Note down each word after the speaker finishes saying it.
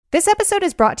This episode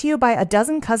is brought to you by A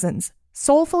Dozen Cousins,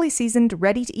 soulfully seasoned,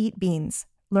 ready-to-eat beans.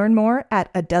 Learn more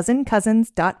at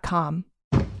adozencousins.com.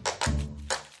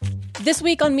 This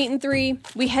week on Meat and Three,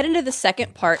 we head into the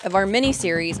second part of our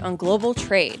mini-series on global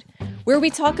trade, where we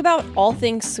talk about all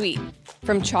things sweet,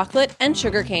 from chocolate and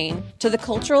sugarcane to the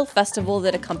cultural festival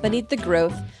that accompanied the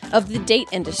growth of the date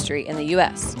industry in the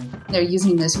U.S. They're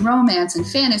using this romance and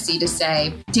fantasy to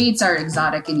say dates are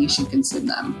exotic and you should consume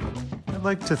them. I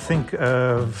like to think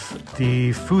of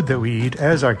the food that we eat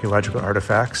as archaeological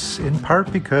artifacts, in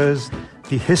part because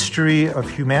the history of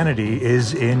humanity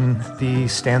is in the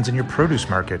stands in your produce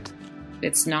market.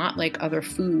 It's not like other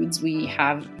foods. We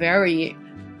have very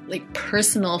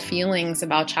personal feelings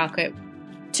about chocolate.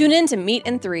 Tune in to Meat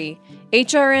and Three,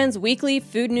 HRN's weekly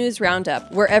food news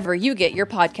roundup, wherever you get your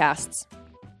podcasts.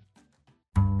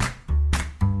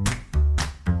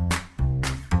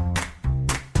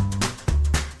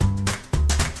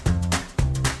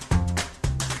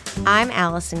 I'm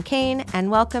Allison Kane,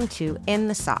 and welcome to In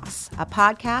the Sauce, a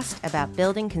podcast about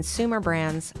building consumer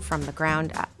brands from the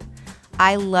ground up.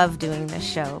 I love doing this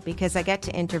show because I get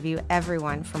to interview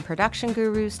everyone from production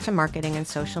gurus to marketing and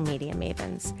social media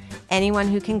mavens, anyone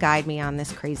who can guide me on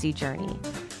this crazy journey.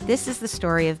 This is the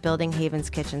story of building Haven's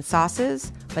Kitchen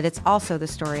sauces, but it's also the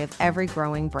story of every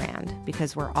growing brand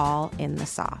because we're all in the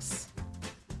sauce.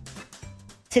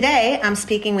 Today, I'm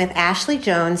speaking with Ashley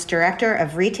Jones, Director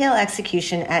of Retail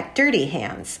Execution at Dirty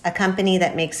Hands, a company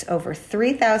that makes over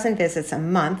 3,000 visits a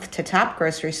month to top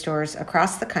grocery stores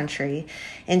across the country,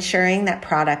 ensuring that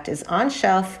product is on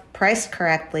shelf, priced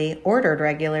correctly, ordered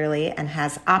regularly, and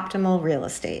has optimal real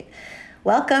estate.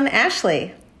 Welcome,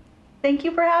 Ashley. Thank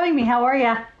you for having me. How are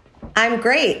you? I'm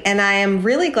great, and I am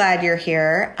really glad you're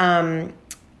here.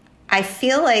 I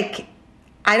feel like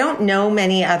I don't know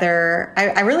many other,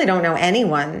 I really don't know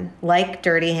anyone like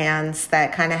Dirty Hands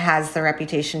that kind of has the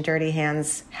reputation Dirty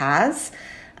Hands has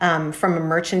from a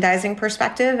merchandising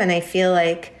perspective. And I feel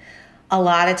like a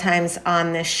lot of times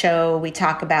on this show, we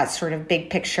talk about sort of big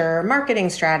picture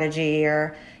marketing strategy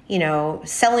or,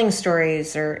 selling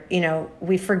stories or,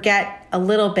 we forget a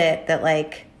little bit that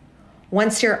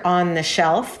once you're on the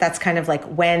shelf, that's kind of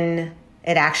when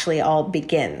it actually all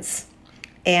begins.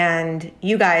 And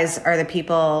you guys are the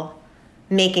people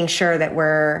making sure that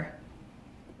we're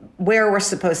where we're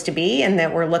supposed to be and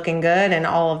that we're looking good and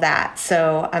all of that.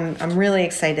 So I'm really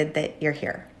excited that you're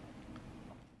here.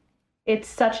 It's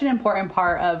such an important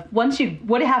part of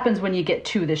what happens when you get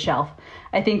to the shelf.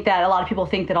 I think that a lot of people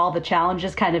think that all the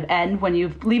challenges kind of end when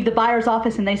you leave the buyer's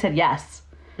office and they said yes.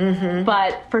 Mm-hmm.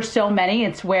 But for so many,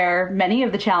 it's where many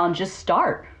of the challenges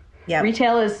start. Yep.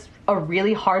 Retail is a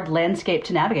really hard landscape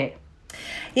to navigate.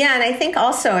 Yeah, and I think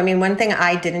also, one thing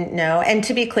I didn't know, and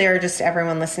to be clear, just to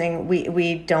everyone listening,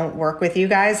 we don't work with you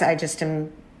guys. I just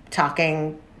am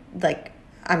talking,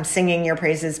 I'm singing your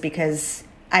praises because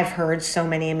I've heard so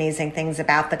many amazing things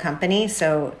about the company.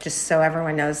 So just so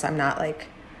everyone knows, I'm not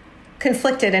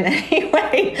conflicted in any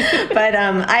way. But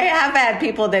I have had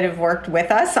people that have worked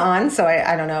with us on, so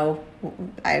I don't know.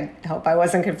 I hope I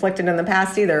wasn't conflicted in the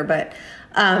past either, but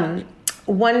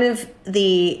one of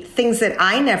the things that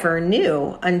I never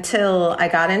knew until I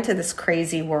got into this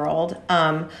crazy world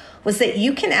was that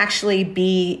you can actually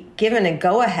be given a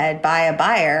go-ahead by a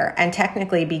buyer and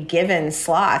technically be given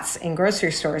slots in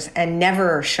grocery stores and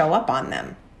never show up on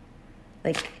them.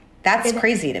 That's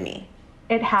crazy to me.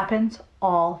 It happens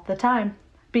all the time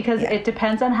because It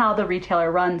depends on how the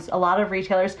retailer runs. A lot of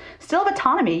retailers still have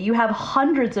autonomy. You have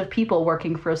hundreds of people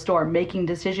working for a store making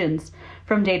decisions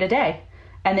from day to day.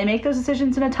 And they make those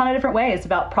decisions in a ton of different ways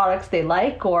about products they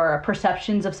like or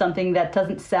perceptions of something that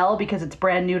doesn't sell because it's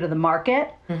brand new to the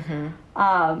market.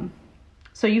 Mm-hmm.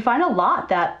 So you find a lot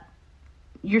that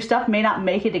your stuff may not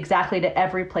make it exactly to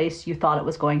every place you thought it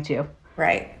was going to.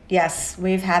 Right. Yes,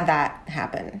 we've had that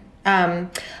happen.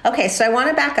 Okay, so I want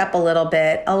to back up a little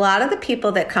bit. A lot of the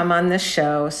people that come on this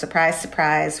show, surprise,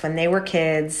 surprise, when they were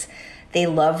kids, they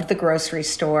loved the grocery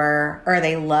store, or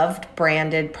they loved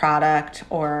branded product,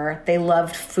 or they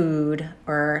loved food,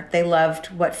 or they loved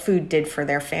what food did for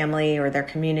their family or their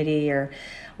community. Or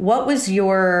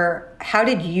how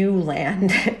did you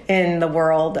land in the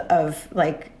world of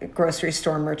grocery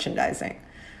store merchandising?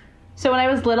 So when I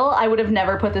was little, I would have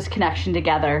never put this connection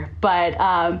together,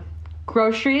 but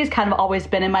grocery has kind of always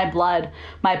been in my blood.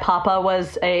 My papa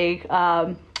was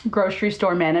a grocery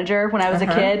store manager when I was a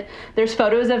kid. There's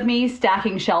photos of me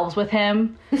stacking shelves with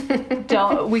him.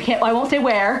 I won't say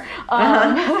where.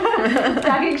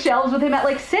 Stacking shelves with him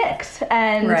at 6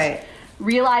 and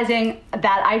realizing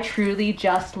that I truly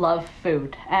just love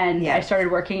food. And I started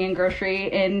working in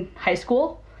grocery in high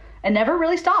school and never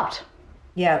really stopped.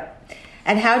 Yep.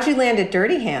 And how'd you land at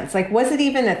Dirty Hands? Like, was it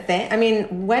even a thing? I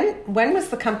mean, when was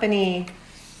the company,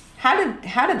 how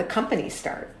did the company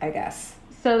start, I guess?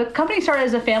 So the company started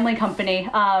as a family company.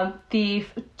 Our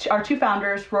two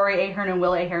founders, Rory Ahern and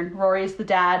Will Ahern. Rory is the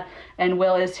dad, and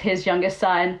Will is his youngest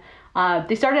son.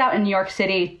 They started out in New York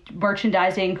City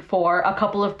merchandising for a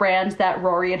couple of brands that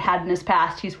Rory had in his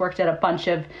past. He's worked at a bunch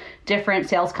of different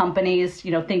sales companies.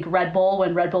 Think Red Bull,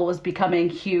 when Red Bull was becoming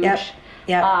huge.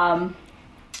 Yep.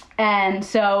 And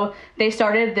so they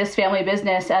started this family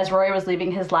business as Rory was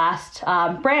leaving his last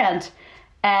brand.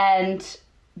 And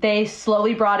they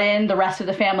slowly brought in the rest of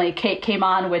the family. Kate came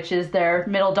on, which is their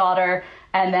middle daughter.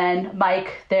 And then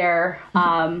Mike, their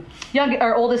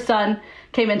oldest son,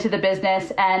 came into the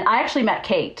business. And I actually met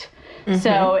Kate. Mm-hmm.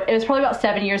 So it was probably about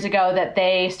 7 years ago that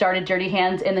they started Dirty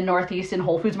Hands in the Northeast in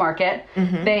Whole Foods Market.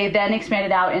 Mm-hmm. They then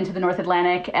expanded out into the North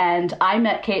Atlantic. And I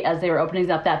met Kate as they were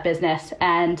opening up that business.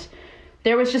 And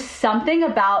there was just something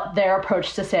about their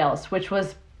approach to sales, which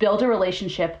was build a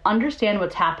relationship, understand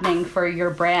what's happening for your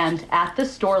brand at the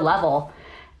store level,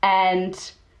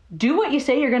 and do what you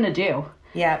say you're going to do.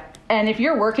 Yep. And if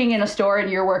you're working in a store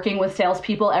and you're working with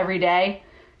salespeople every day,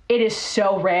 it is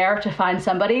so rare to find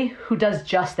somebody who does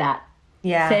just that.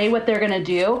 Yeah. Say what they're going to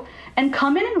do and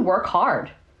come in and work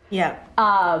hard. Yeah.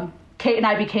 Kate and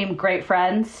I became great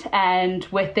friends, and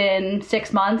within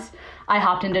 6 months, I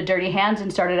hopped into Dirty Hands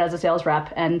and started as a sales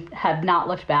rep and have not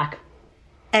looked back.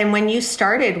 And when you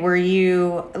started, were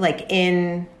you like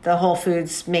in the Whole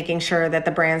Foods making sure that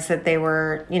the brands that they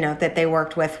were, that they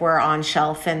worked with were on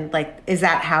shelf? And like, is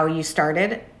that how you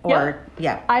started? Or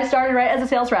yeah. I started right as a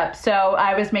sales rep. So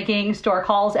I was making store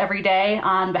calls every day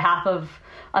on behalf of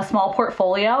a small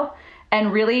portfolio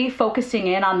and really focusing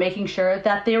in on making sure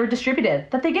that they were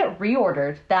distributed, that they get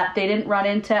reordered, that they didn't run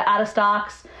into out of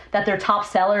stocks, that their top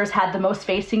sellers had the most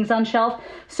facings on shelf.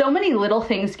 So many little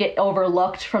things get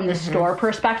overlooked from the store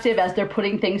perspective as they're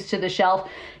putting things to the shelf.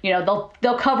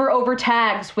 They'll cover over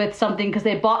tags with something because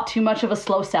they bought too much of a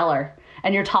slow seller,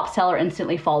 and your top seller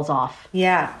instantly falls off.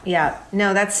 Yeah.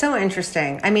 No, that's so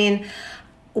interesting. I mean,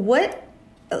 I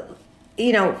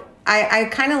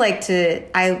kind of like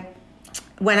to,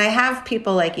 when I have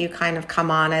people like you kind of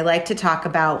come on, I like to talk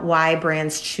about why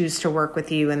brands choose to work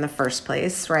with you in the first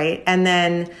place, right? And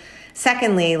then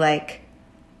secondly, like,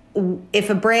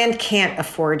 if a brand can't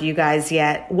afford you guys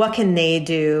yet, what can they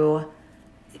do,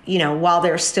 while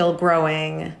they're still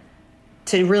growing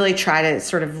to really try to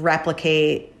sort of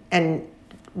replicate and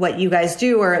what you guys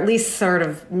do, or at least sort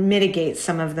of mitigate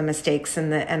some of the mistakes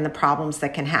and the problems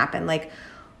that can happen? Like,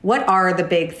 what are the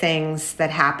big things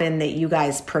that happen that you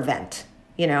guys prevent?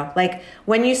 Like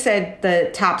when you said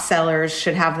the top sellers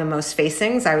should have the most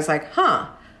facings, I was like,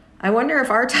 I wonder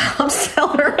if our top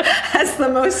seller has the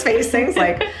most facings.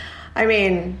 Like, I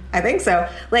mean, I think so.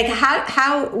 Like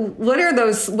what are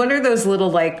those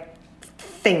little like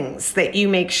things that you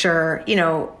make sure,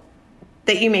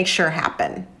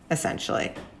 happen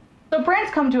essentially? So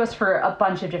brands come to us for a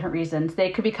bunch of different reasons. They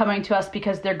could be coming to us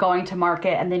because they're going to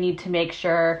market and they need to make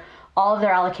sure all of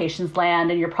their allocations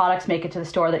land and your products make it to the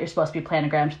store that you're supposed to be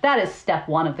planogrammed. That is step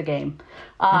one of the game.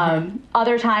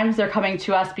 Other times they're coming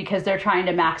to us because they're trying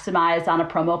to maximize on a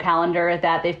promo calendar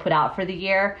that they've put out for the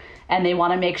year, and they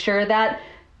want to make sure that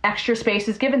extra space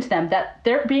is given to them, that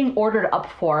they're being ordered up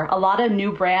for. A lot of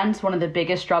new brands, one of the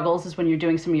biggest struggles is when you're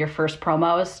doing some of your first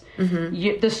promos,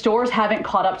 the stores haven't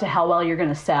caught up to how well you're going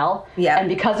to sell. Yeah. And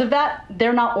because of that,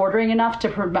 they're not ordering enough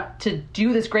to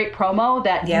do this great promo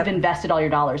that you've invested all your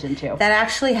dollars into. That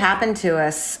actually happened to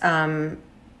us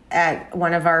at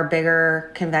one of our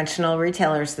bigger conventional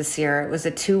retailers this year. It was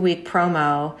a 2-week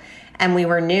promo, and we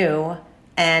were new.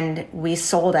 And we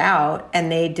sold out,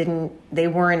 and they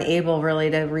weren't able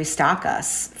really to restock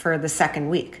us for the second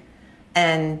week.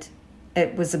 And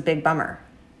it was a big bummer.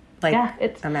 Like,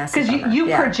 it's a massive bummer. Because you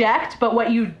project, but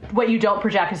what you don't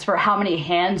project is for how many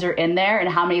hands are in there and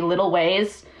how many little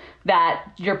ways that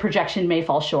your projection may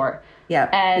fall short. Yeah.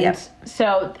 And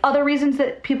so other reasons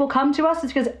that people come to us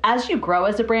is because as you grow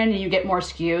as a brand and you get more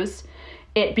SKUs,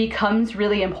 it becomes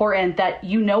really important that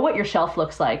you know what your shelf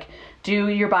looks like. Do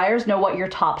your buyers know what your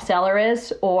top seller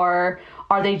is, or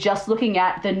are they just looking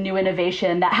at the new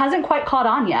innovation that hasn't quite caught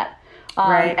on yet?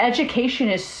 Right. Education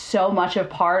is so much a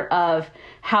part of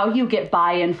how you get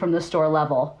buy-in from the store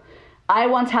level. I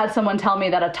once had someone tell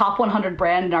me that a top 100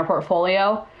 brand in our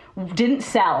portfolio didn't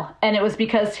sell, and it was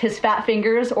because his fat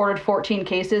fingers ordered 14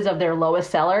 cases of their lowest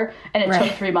seller, and it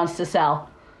took 3 months to sell.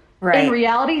 Right. In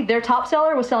reality, their top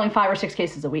seller was selling 5 or 6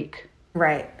 cases a week.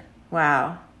 Right.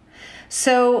 Wow.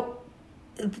 So,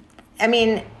 I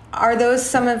mean, are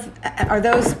those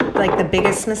like the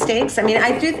biggest mistakes? I mean,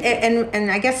 I do,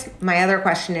 and I guess my other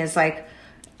question is like,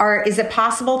 is it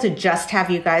possible to just have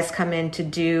you guys come in to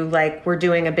do like, we're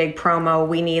doing a big promo,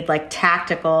 we need like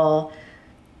tactical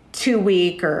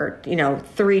 2-week or 3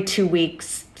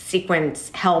 2-weeks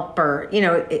sequence help, or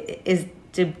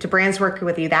do brands work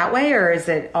with you that way, or is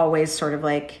it always sort of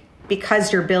like,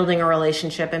 because you're building a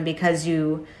relationship and because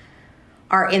you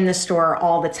are in the store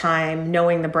all the time,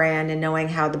 knowing the brand and knowing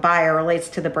how the buyer relates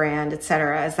to the brand, et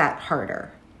cetera, is that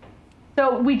harder?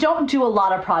 So we don't do a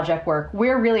lot of project work.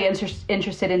 We're really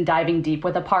interested in diving deep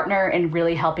with a partner and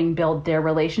really helping build their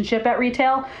relationship at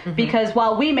retail. Because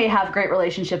while we may have great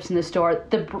relationships in the store,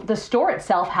 the store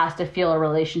itself has to feel a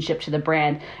relationship to the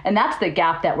brand. And that's the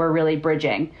gap that we're really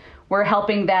bridging. We're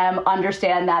helping them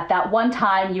understand that one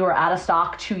time you were out of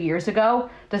stock 2 years ago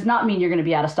does not mean you're going to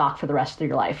be out of stock for the rest of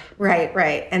your life.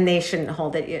 Right. And they shouldn't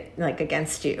hold it like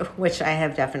against you, which I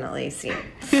have definitely seen.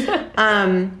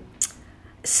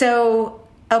 So,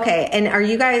 okay. And are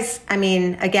you guys, I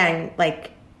mean, again,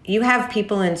 like you have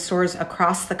people in stores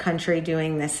across the country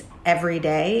doing this every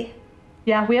day?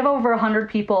 Yeah, we have over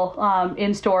 100 people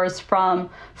in stores, from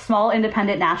small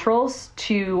independent naturals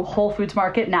to Whole Foods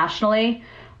Market nationally.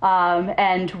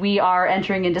 And we are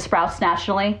entering into Sprouts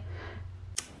nationally.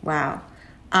 Wow.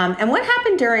 And what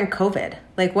happened during COVID?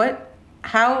 Like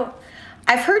how,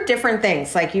 I've heard different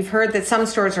things. Like you've heard that some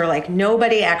stores are like,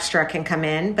 nobody extra can come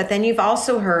in. But then you've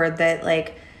also heard that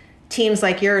like teams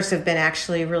like yours have been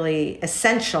actually really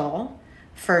essential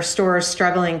for stores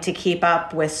struggling to keep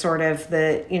up with sort of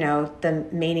the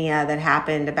mania that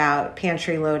happened about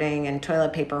pantry loading and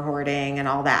toilet paper hoarding and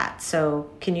all that. So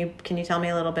can you tell me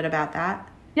a little bit about that?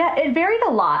 Yeah, it varied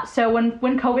a lot. So when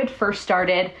COVID first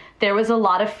started, there was a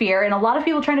lot of fear and a lot of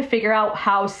people trying to figure out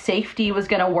how safety was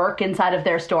going to work inside of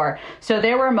their store. So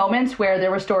there were moments where there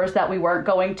were stores that we weren't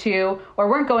going to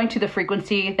the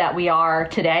frequency that we are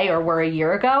today or were a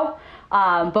year ago.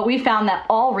 But we found that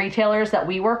all retailers that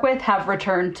we work with have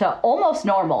returned to almost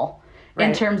normal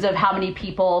in terms of how many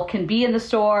people can be in the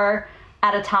store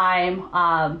at a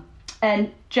time.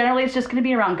 And generally, it's just going to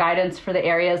be around guidance for the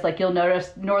areas. Like you'll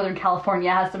notice Northern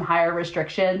California has some higher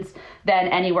restrictions than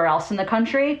anywhere else in the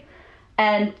country.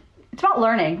 And it's about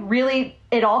learning. Really,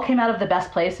 it all came out of the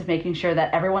best place of making sure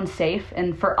that everyone's safe.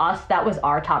 And for us, that was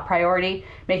our top priority,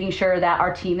 making sure that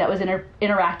our team that was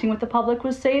interacting with the public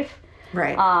was safe.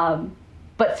 Right.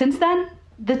 But since then,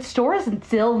 the stores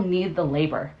still need the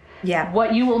labor. Yeah.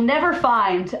 What you will never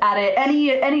find at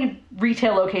any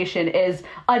retail location is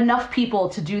enough people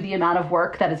to do the amount of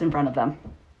work that is in front of them.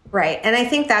 Right. And I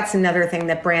think that's another thing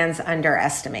that brands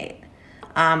underestimate.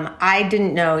 I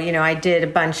didn't know, I did a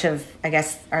bunch of, I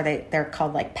guess, they're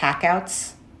called like pack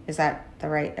outs. Is that the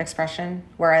right expression?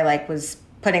 Where I was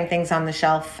putting things on the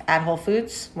shelf at Whole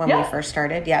Foods when we first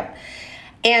started. Yep.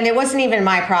 And it wasn't even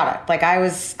my product. Like I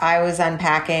was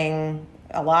unpacking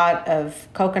a lot of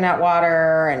coconut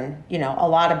water and, a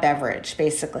lot of beverage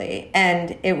basically.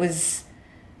 And it was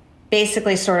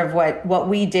basically sort of what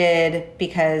we did,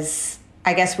 because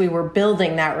I guess we were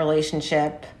building that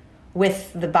relationship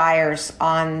with the buyers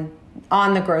on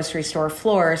the grocery store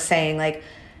floor, saying like,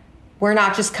 we're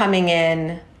not just coming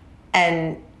in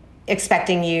and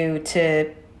expecting you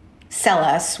to sell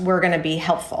us, we're going to be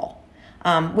helpful,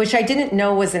 which I didn't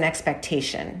know was an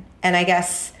expectation. And I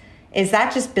guess, is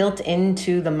that just built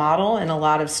into the model in a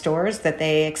lot of stores, that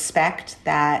they expect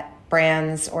that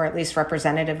brands, or at least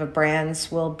representative of brands,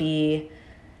 will be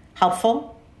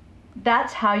helpful?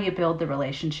 That's how you build the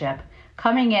relationship.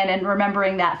 Coming in and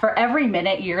remembering that for every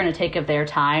minute you're going to take of their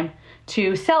time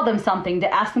to sell them something,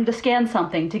 to ask them to scan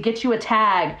something, to get you a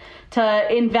tag,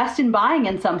 to invest in buying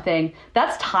in something,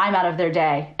 that's time out of their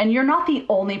day. And you're not the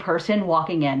only person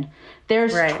walking in.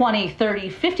 There's 20, 30,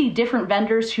 50 different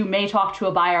vendors who may talk to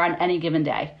a buyer on any given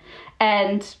day.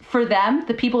 And for them,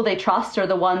 the people they trust are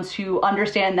the ones who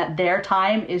understand that their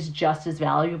time is just as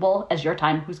valuable as your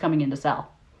time who's coming in to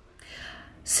sell.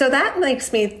 So that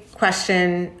makes me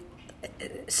question,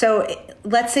 so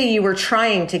let's say you were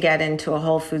trying to get into a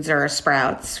Whole Foods or a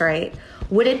Sprouts, right?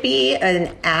 Would it be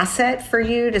an asset for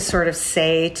you to sort of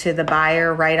say to the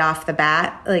buyer right off the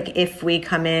bat, like, if we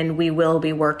come in, we will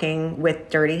be working with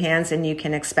Dirty Hands and you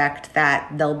can expect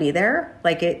that they'll be there?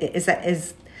 Like,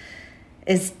 does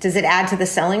it add to the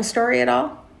selling story at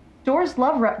all? Stores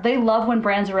love when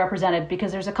brands are represented,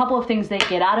 because there's a couple of things they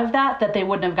get out of that they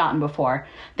wouldn't have gotten before.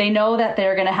 They know that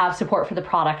they're going to have support for the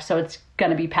product, so it's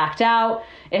going to be packed out.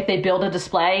 If they build a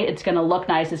display, it's going to look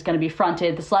nice. It's going to be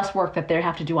fronted. There's less work that they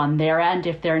have to do on their end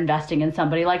if they're investing in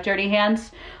somebody like Dirty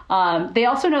Hands. They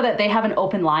also know that they have an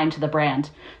open line to the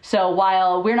brand. So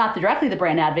while we're not directly the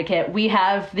brand advocate, we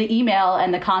have the email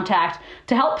and the contact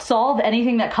to help solve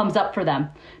anything that comes up for them.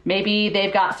 Maybe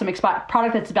they've got some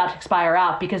product that's about to expire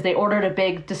out because they ordered a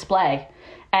big display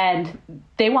and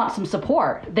they want some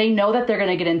support. They know that they're going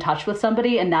to get in touch with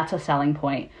somebody, and that's a selling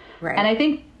point. Right. And I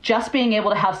think just being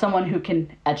able to have someone who can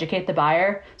educate the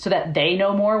buyer so that they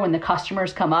know more when the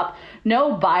customers come up.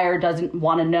 No buyer doesn't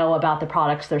want to know about the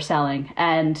products they're selling.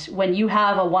 And when you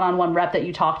have a one-on-one rep that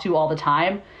you talk to all the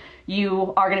time,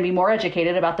 you are going to be more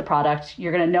educated about the product.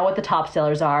 You're going to know what the top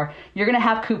sellers are. You're going to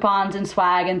have coupons and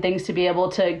swag and things to be able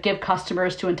to give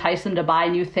customers to entice them to buy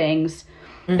new things.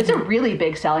 Mm-hmm. It's a really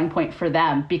big selling point for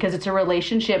them because it's a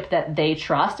relationship that they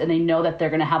trust and they know that they're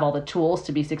going to have all the tools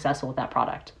to be successful with that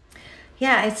product.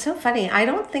 Yeah, it's so funny. I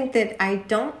don't think that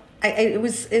it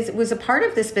was a part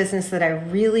of this business that I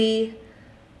really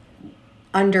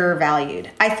undervalued.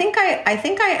 I think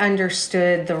I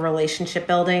understood the relationship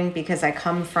building because I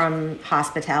come from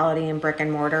hospitality and brick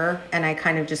and mortar, and I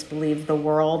kind of just believe the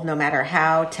world, no matter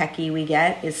how techie we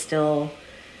get, is still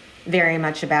very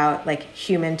much about like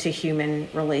human to human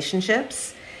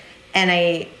relationships. And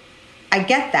I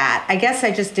get that. I guess I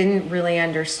just didn't really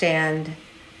understand.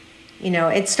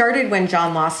 It started when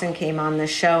John Lawson came on the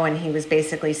show, and he was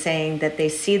basically saying that they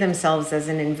see themselves as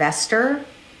an investor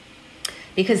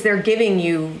because they're giving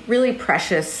you really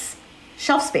precious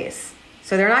shelf space.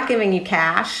 So they're not giving you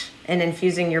cash and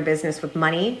infusing your business with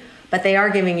money, but they are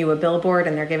giving you a billboard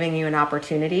and they're giving you an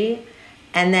opportunity.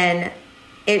 And then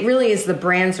it really is the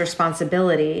brand's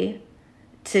responsibility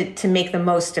to make the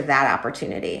most of that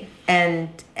opportunity. And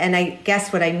I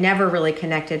guess what I never really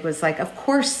connected was like, of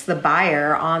course, the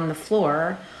buyer on the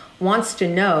floor wants to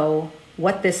know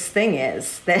what this thing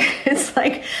is that it's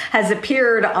like has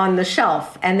appeared on the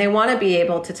shelf, and they want to be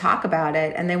able to talk about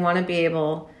it, and they want to be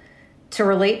able to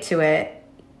relate to it,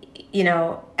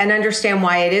 and understand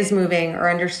why it is moving or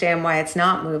understand why it's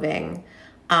not moving.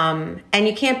 And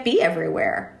you can't be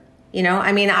everywhere.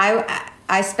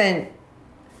 I spent,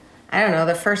 I don't know,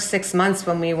 the first 6 months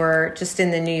when we were just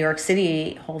in the New York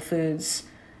City Whole Foods,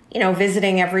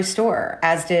 visiting every store,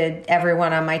 as did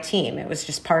everyone on my team. It was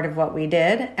just part of what we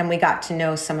did, and we got to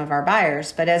know some of our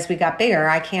buyers. But as we got bigger,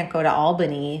 I can't go to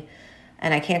Albany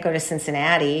and I can't go to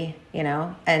Cincinnati,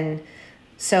 and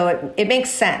so it makes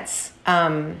sense,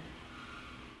 to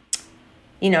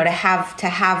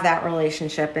have that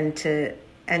relationship and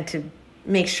to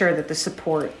make sure that the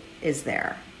support is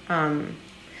there.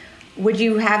 Would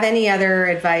you have any other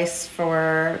advice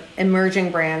for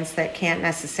emerging brands that can't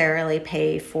necessarily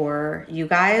pay for you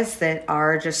guys, that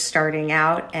are just starting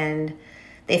out and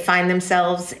they find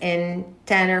themselves in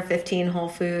 10 or 15 Whole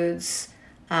Foods?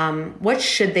 What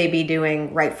should they be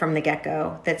doing right from the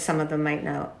get-go that some of them might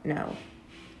know?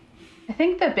 I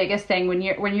think the biggest thing when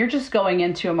you're just going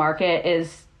into a market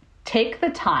is take the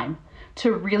time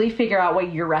to really figure out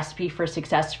what your recipe for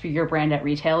success for your brand at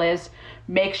retail is.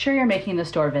 Make sure you're making the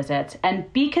store visits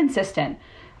and be consistent.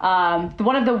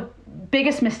 One of the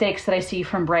biggest mistakes that I see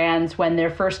from brands when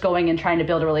they're first going and trying to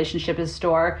build a relationship with a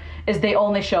store is they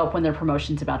only show up when their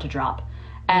promotion's about to drop.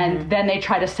 And then they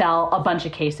try to sell a bunch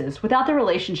of cases without the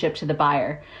relationship to the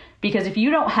buyer. Because if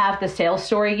you don't have the sales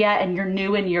story yet and you're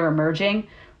new and you're emerging,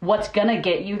 what's going to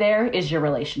get you there is your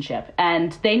relationship.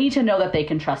 And they need to know that they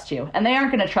can trust you. And they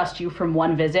aren't going to trust you from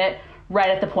one visit right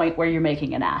at the point where you're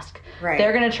making an ask. Right.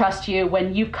 They're going to trust you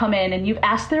when you've come in and you've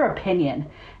asked their opinion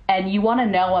and you want to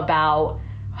know about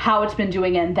how it's been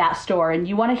doing in that store, and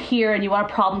you want to hear and you want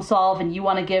to problem solve and you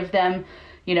want to give them,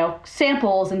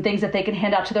 samples and things that they can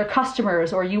hand out to their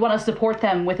customers, or you want to support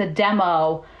them with a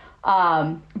demo.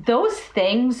 Those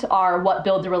things are what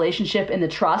build the relationship and the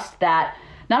trust that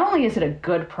not only is it a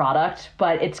good product,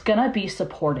 but it's going to be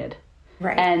supported.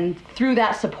 Right. And through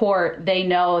that support, they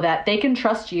know that they can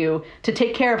trust you to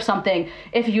take care of something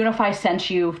if Unify sent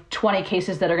you 20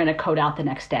 cases that are going to code out the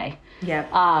next day.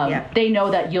 Yep. They know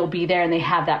that you'll be there and they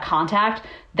have that contact.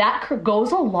 That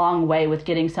goes a long way with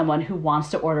getting someone who wants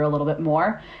to order a little bit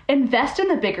more. Invest in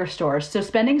the bigger stores. So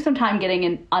spending some time getting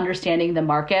and understanding the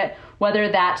market,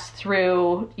 whether that's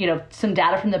through, some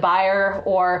data from the buyer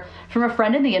or from a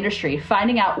friend in the industry,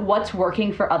 finding out what's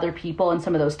working for other people in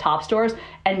some of those top stores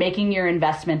and making your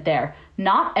investment there.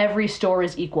 Not every store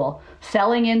is equal.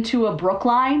 Selling into a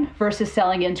Brookline versus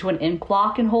selling into an Ink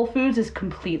Block in Whole Foods is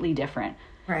completely different.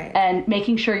 Right. And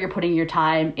making sure you're putting your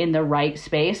time in the right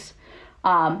space.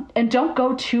 And don't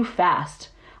go too fast.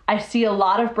 I see a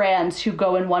lot of brands who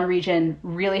go in one region,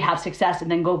 really have success,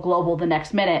 and then go global the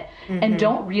next minute and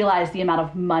don't realize the amount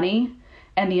of money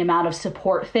and the amount of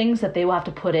support things that they will have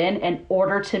to put in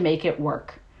order to make it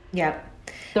work. Yep.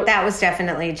 So, that was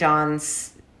definitely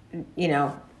John's,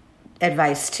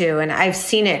 advice too. And I've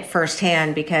seen it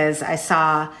firsthand because I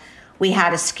saw we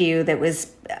had a SKU that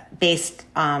was based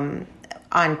on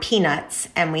peanuts,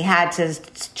 and we had to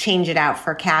change it out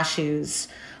for cashews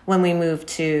when we moved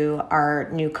to our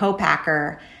new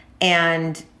co-packer.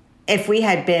 And if we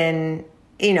had been,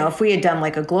 if we had done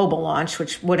like a global launch,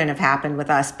 which wouldn't have happened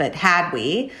with us, but had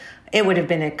we, it would have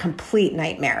been a complete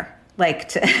nightmare. Like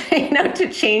to, to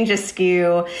change a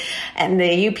SKU and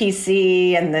the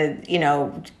UPC and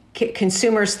the,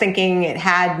 consumers thinking it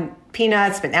had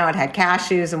peanuts, but now it had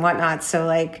cashews and whatnot. So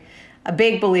like a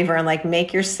big believer in like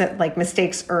make your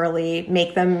mistakes early,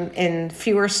 make them in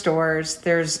fewer stores.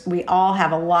 We all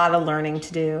have a lot of learning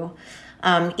to do.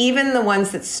 Even the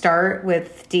ones that start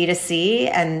with D2C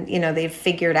and, they've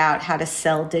figured out how to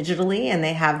sell digitally and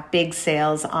they have big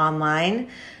sales online.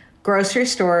 Grocery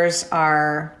stores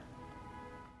are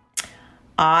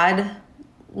odd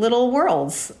little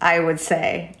worlds, I would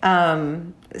say.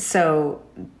 So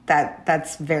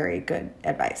that's very good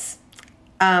advice.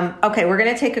 Okay, we're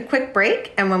going to take a quick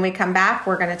break. And when we come back,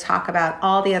 we're going to talk about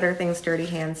all the other things Dirty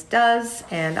Hands does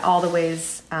and all the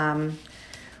ways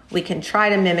we can try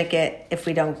to mimic it if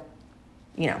we don't,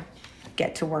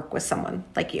 get to work with someone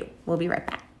like you. We'll be right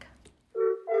back.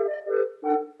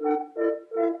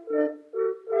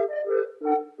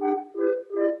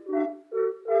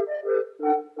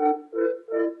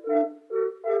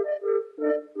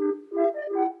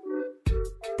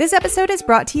 This episode is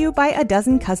brought to you by A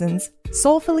Dozen Cousins,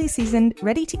 soulfully seasoned,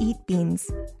 ready-to-eat beans.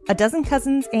 A Dozen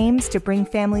Cousins aims to bring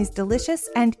families delicious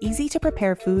and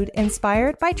easy-to-prepare food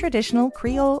inspired by traditional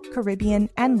Creole, Caribbean,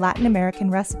 and Latin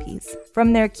American recipes.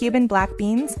 From their Cuban black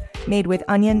beans, made with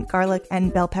onion, garlic,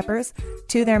 and bell peppers,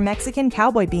 to their Mexican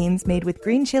cowboy beans made with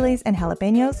green chilies and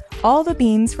jalapenos, all the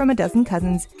beans from A Dozen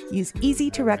Cousins use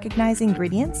easy-to-recognize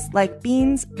ingredients like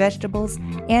beans, vegetables,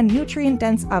 and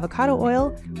nutrient-dense avocado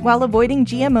oil while avoiding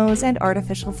GMOs and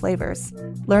artificial flavors.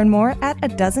 Learn more at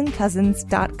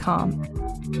adozencousins.com.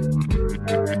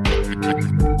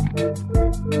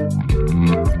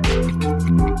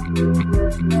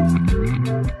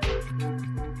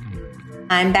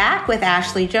 I'm back with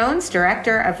Ashley Jones,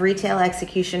 Director of Retail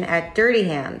Execution at Dirty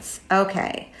Hands.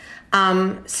 Okay,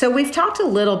 so we've talked a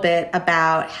little bit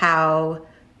about how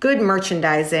good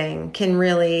merchandising can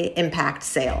really impact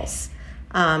sales.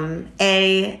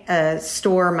 A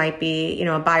store might be,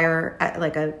 a buyer,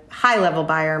 like a high-level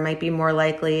buyer might be more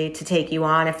likely to take you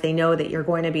on if they know that you're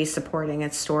going to be supporting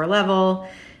at store level.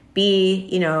 B,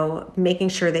 making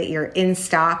sure that you're in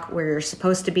stock where you're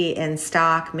supposed to be in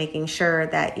stock, making sure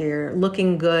that you're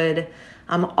looking good.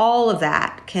 All of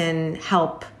that can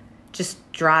help just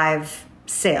drive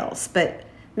sales. But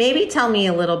maybe tell me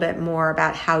a little bit more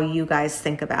about how you guys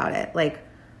think about it. Like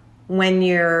when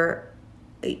you're,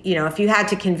 if you had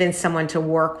to convince someone to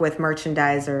work with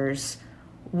merchandisers,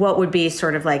 what would be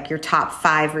sort of like your top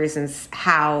 5 reasons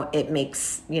how it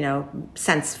makes,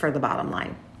 sense for the bottom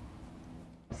line?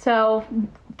 So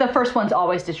the first one's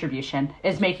always distribution,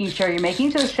 is making sure you're making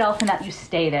it to the shelf and that you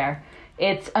stay there.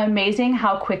 It's amazing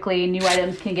how quickly new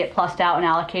items can get plussed out and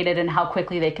allocated and how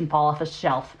quickly they can fall off a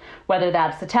shelf. Whether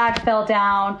that's the tag fell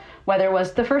down, whether it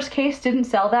was the first case didn't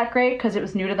sell that great because it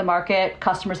was new to the market,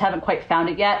 customers haven't quite found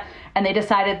it yet, and they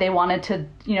decided they wanted to,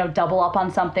 double up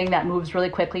on something that moves really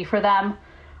quickly for them.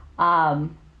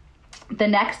 The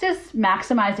next is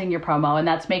maximizing your promo, and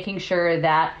that's making sure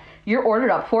that you're ordered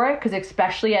up for it, because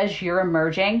especially as you're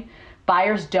emerging,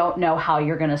 buyers don't know how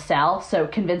you're going to sell. So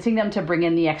convincing them to bring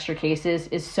in the extra cases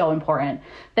is so important.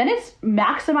 Then it's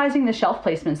maximizing the shelf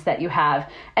placements that you have.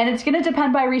 And it's going to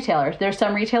depend by retailer. There's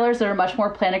some retailers that are much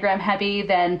more planogram heavy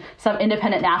than some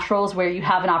independent naturals where you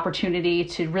have an opportunity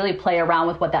to really play around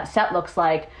with what that set looks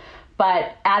like.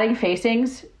 But adding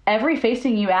facings, every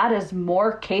facing you add is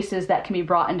more cases that can be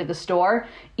brought into the store,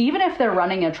 even if they're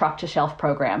running a truck to shelf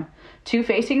program. 2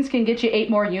 facings can get you 8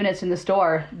 more units in the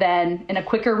store than in a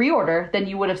quicker reorder than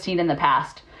you would have seen in the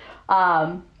past.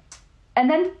 And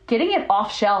then getting it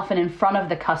off shelf and in front of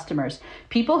the customers.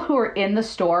 People who are in the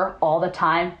store all the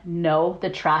time know the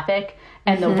traffic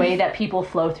and the way that people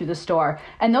flow through the store.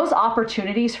 And those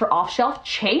opportunities for off shelf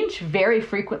change very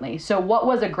frequently. So what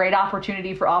was a great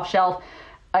opportunity for off shelf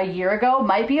a year ago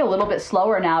might be a little bit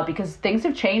slower now because things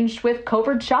have changed with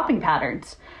COVID shopping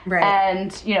patterns. Right.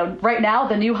 And, right now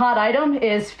the new hot item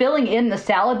is filling in the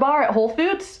salad bar at Whole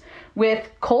Foods with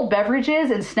cold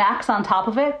beverages and snacks on top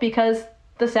of it because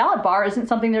the salad bar isn't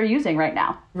something they're using right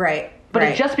now. Right. But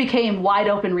it just became wide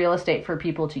open real estate for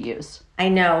people to use. I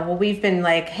know. Well, we've been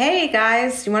like, hey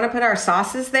guys, do you want to put our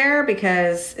sauces there?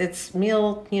 Because it's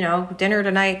meal, dinner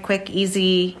tonight, quick,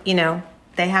 easy,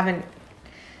 they haven't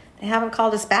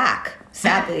called us back,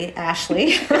 sadly,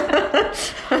 Ashley. But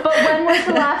when was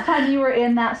the last time you were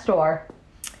in that store?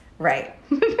 Right.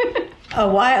 A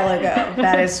while ago.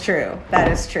 That is true.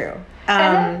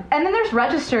 And then there's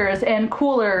registers and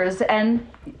coolers and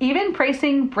even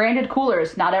pricing branded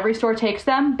coolers. Not every store takes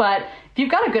them, but if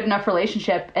you've got a good enough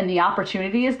relationship and the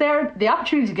opportunity is there, the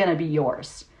opportunity is going to be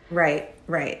yours. Right.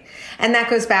 And that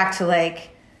goes back to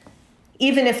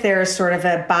even if there's sort of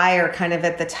a buyer kind of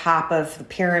at the top of the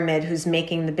pyramid who's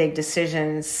making the big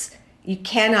decisions, you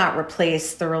cannot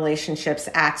replace the relationships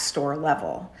at store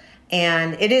level.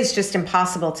 And it is just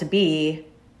impossible to be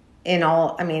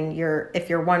if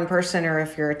you're one person or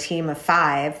if you're a team of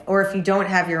 5, or if you don't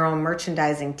have your own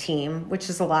merchandising team, which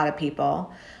is a lot of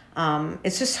people,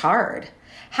 it's just hard.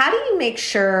 How do you make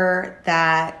sure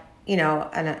that, and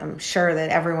I'm sure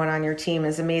that everyone on your team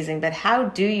is amazing, but how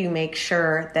do you make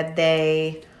sure that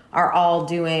they are all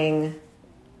doing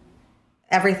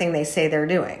everything they say they're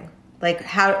doing?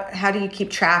 How do you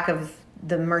keep track of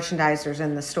the merchandisers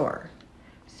in the store?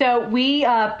 So we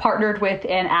partnered with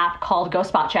an app called Go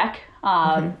Spot Check,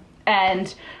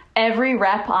 and every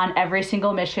rep on every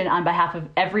single mission on behalf of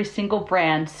every single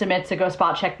brand submits a Go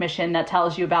Spot Check mission that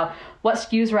tells you about what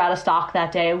SKUs were out of stock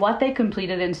that day, what they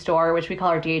completed in store, which we call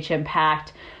our DH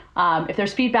Impact. If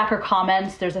there's feedback or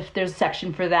comments, there's a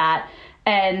section for that.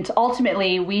 And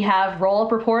ultimately, we have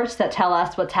roll-up reports that tell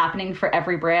us what's happening for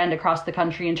every brand across the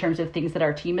country in terms of things that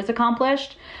our team has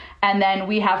accomplished. And then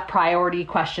we have priority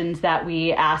questions that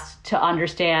we ask to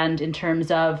understand in terms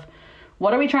of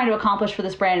what are we trying to accomplish for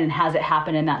this brand and has it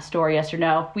happened in that store, yes or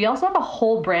no? We also have a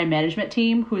whole brand management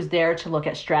team who's there to look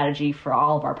at strategy for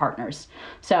all of our partners.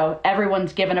 So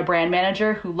everyone's given a brand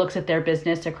manager who looks at their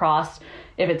business across,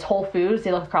 if it's Whole Foods,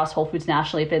 they look across Whole Foods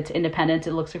nationally. If it's independent,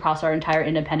 it looks across our entire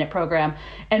independent program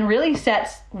and really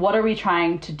sets what are we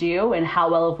trying to do and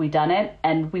how well have we done it.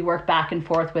 And we work back and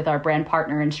forth with our brand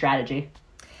partner in strategy.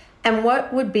 And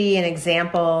what would be an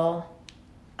example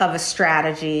of a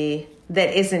strategy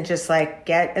that isn't just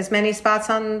get as many spots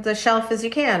on the shelf as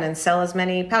you can and sell as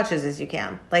many pouches as you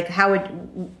can?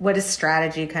 What does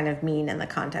strategy kind of mean in the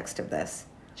context of this?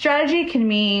 Strategy can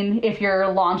mean if you're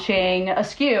launching a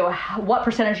SKU, what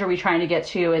percentage are we trying to get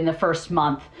to in the first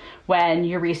month when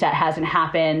your reset hasn't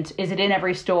happened? Is it in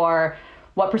every store?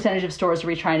 What percentage of stores are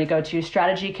we trying to go to?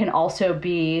 Strategy can also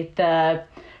be the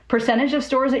percentage of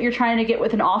stores that you're trying to get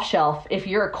with an off shelf. If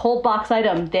you're a cold box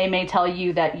item, they may tell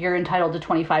you that you're entitled to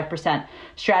 25%.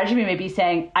 Strategy may be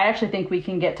saying, I actually think we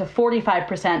can get to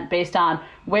 45% based on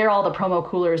where all the promo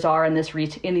coolers are in these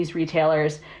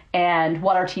retailers and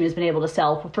what our team has been able to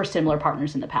sell for similar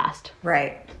partners in the past.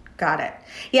 Right. Got it.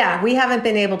 Yeah, we haven't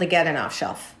been able to get an off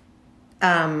shelf.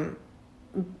 I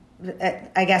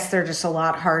guess they're just a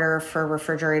lot harder for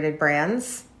refrigerated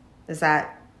brands. Is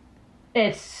that?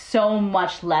 It's so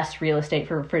much less real estate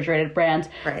for refrigerated brands.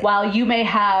 Right. While you may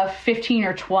have 15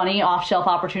 or 20 off-shelf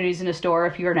opportunities in a store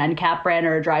if you're an end cap brand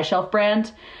or a dry shelf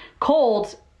brand,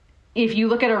 cold, if you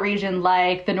look at a region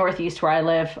like the Northeast where I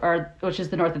live, which is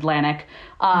the North Atlantic,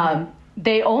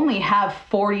 they only have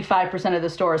 45% of the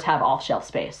stores have off-shelf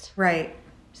space. Right.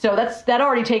 So that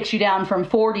already takes you down from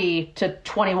 40 to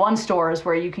 21 stores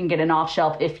where you can get an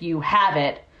off-shelf if you have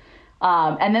it.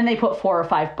 And then they put 4 or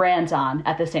 5 brands on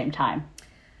at the same time.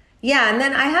 Yeah, and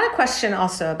then I had a question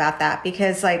also about that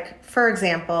because, for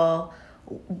example,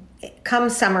 come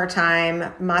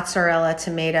summertime, mozzarella,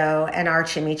 tomato, and our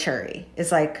chimichurri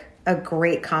is a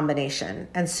great combination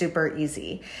and super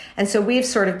easy. And so we've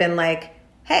sort of been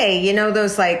hey,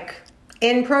 those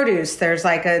in produce, there's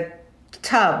a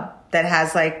tub that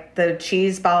has the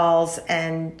cheese balls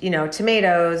and,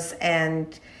 tomatoes,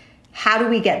 and how do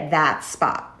we get that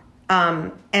spot?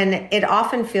 And it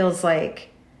often feels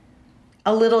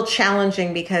a little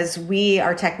challenging because we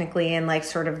are technically in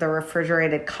sort of the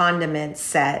refrigerated condiment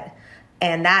set,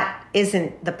 and that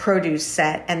isn't the produce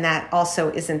set, and that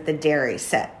also isn't the dairy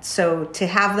set. So to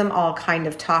have them all kind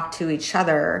of talk to each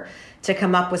other to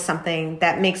come up with something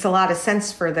that makes a lot of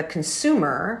sense for the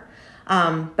consumer,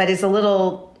 but is a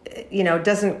little,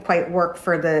 doesn't quite work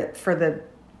for the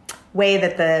way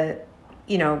that the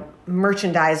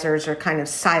merchandisers are kind of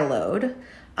siloed.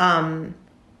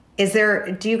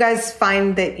 Do you guys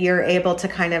find that you're able to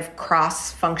kind of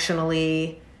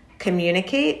cross-functionally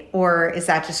communicate, or is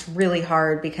that just really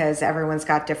hard because everyone's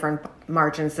got different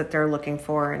margins that they're looking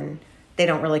for and they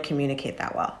don't really communicate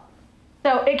that well?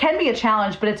 So it can be a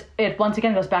challenge, but it once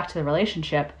again goes back to the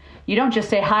relationship. You don't just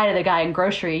say hi to the guy in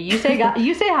grocery. You say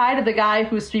hi to the guy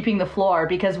who's sweeping the floor,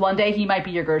 because one day he might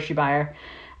be your grocery buyer.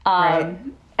 Right.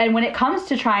 And when it comes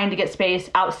to trying to get space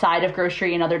outside of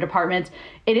grocery and other departments,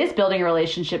 it is building a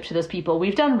relationship to those people.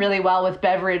 We've done really well with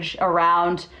beverage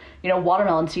around,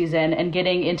 watermelon season and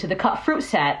getting into the cut fruit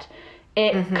set.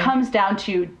 It comes down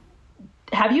to,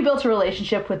 have you built a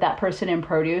relationship with that person in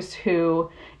produce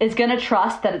who is going to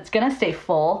trust that it's going to stay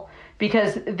full?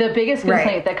 Because the biggest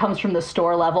complaint that comes from the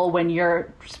store level when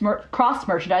you're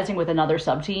cross-merchandising with another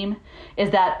sub-team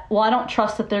is that, well, I don't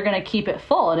trust that they're going to keep it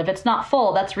full. And if it's not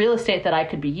full, that's real estate that I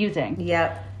could be using.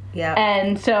 Yep.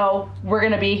 And so we're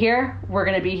going to be here. We're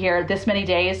going to be here this many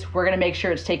days. We're going to make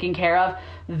sure it's taken care of.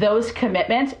 Those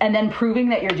commitments, and then proving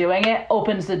that you're doing it,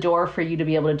 opens the door for you to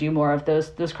be able to do more of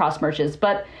those cross-merches.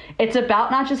 But it's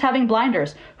about not just having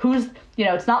blinders.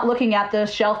 It's not looking at the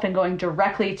shelf and going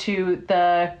directly to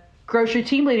the grocery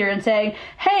team leader and saying,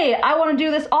 hey, I want to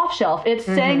do this off shelf. It's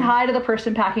saying hi to the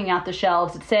person packing out the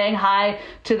shelves. It's saying hi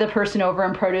to the person over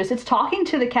in produce. It's talking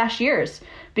to the cashiers,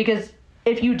 because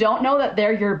if you don't know that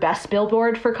they're your best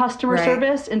billboard for customer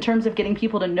service in terms of getting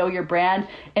people to know your brand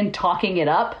and talking it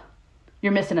up,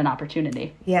 you're missing an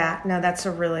opportunity. Yeah, no, that's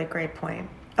a really great point.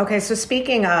 Okay, so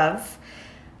speaking of,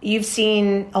 you've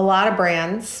seen a lot of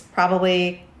brands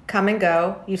probably come and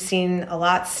go. You've seen a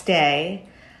lot stay.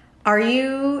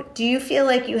 Do you feel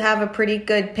like you have a pretty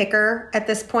good picker at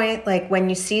this point? Like when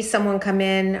you see someone come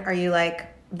in, are you like,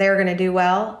 they're going to do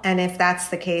well? And if that's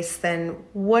the case, then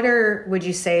what would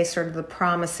you say, sort of the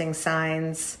promising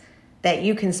signs that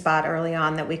you can spot early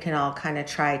on that we can all kind of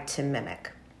try to mimic?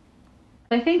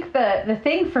 I think the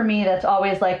thing for me that's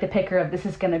always like the picker of this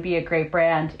is going to be a great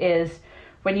brand is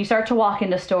when you start to walk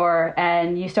into store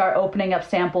and you start opening up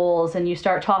samples and you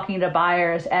start talking to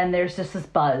buyers and there's just this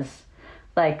buzz.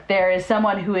 Like there is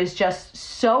someone who is just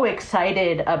so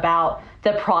excited about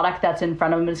the product that's in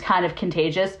front of them. It's kind of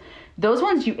contagious. Those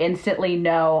ones you instantly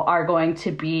know are going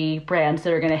to be brands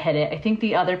that are going to hit it. I think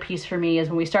the other piece for me is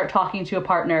when we start talking to a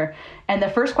partner and the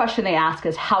first question they ask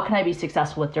is, how can I be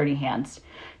successful with Dirty Hands?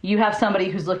 You have somebody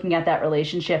who's looking at that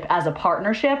relationship as a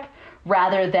partnership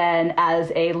rather than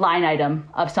as a line item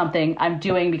of something I'm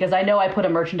doing because I know I put a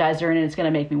merchandiser in and it's going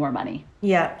to make me more money.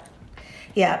 Yeah.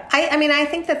 Yeah. I mean, I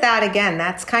think that again,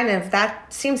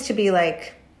 that seems to be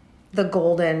like the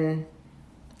golden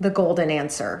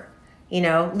answer,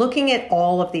 looking at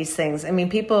all of these things. I mean,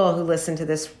 people who listen to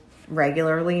this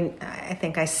regularly, I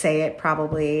think I say it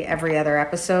probably every other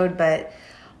episode, but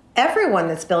everyone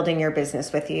that's building your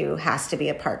business with you has to be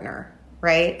a partner,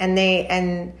 right?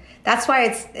 And that's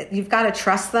why you've got to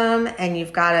trust them and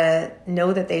you've got to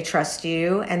know that they trust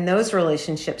you. And those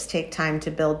relationships take time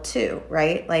to build too,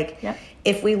 right? Like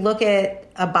if we look at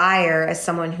a buyer as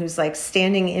someone who's like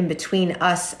standing in between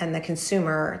us and the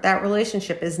consumer, that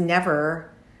relationship is never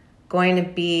going to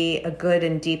be a good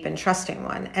and deep and trusting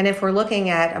one. And if we're looking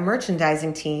at a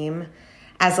merchandising team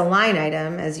as a line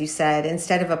item, as you said,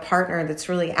 instead of a partner that's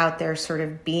really out there sort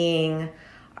of being,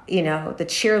 the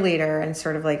cheerleader and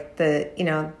sort of like the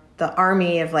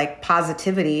army of like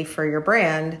positivity for your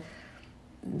brand,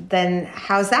 then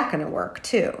how's that going to work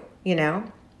too?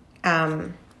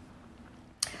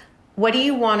 What do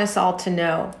you want us all to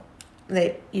know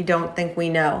that you don't think we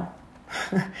know?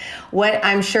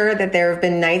 I'm sure that there have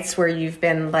been nights where you've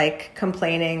been like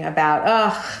complaining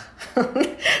about,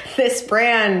 this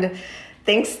brand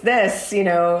thinks this,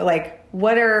 like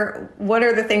what are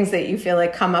the things that you feel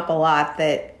like come up a lot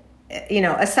that,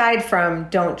 aside from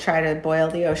don't try to boil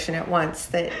the ocean at once,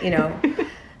 that,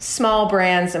 small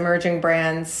brands, emerging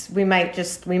brands, we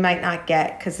might not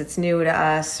get because it's new to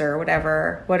us or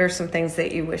whatever. What are some things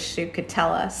that you wish you could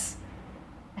tell us?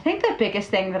 I think the biggest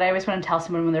thing that I always want to tell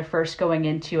someone when they're first going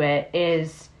into it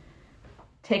is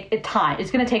take time.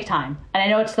 It's going to take time. And I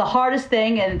know it's the hardest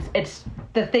thing and it's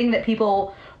the thing that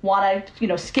people want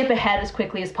to, skip ahead as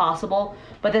quickly as possible.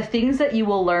 But the things that you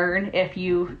will learn if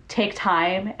you take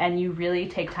time and you really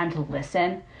take time to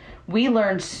listen, we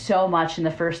learned so much in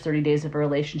the first 30 days of a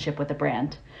relationship with a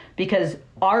brand because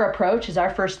our approach is our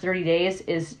first 30 days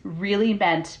is really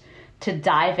meant to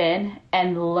dive in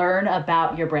and learn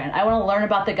about your brand. I want to learn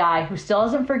about the guy who still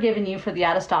hasn't forgiven you for the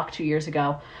out of stock 2 years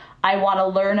ago. I want to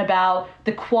learn about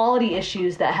the quality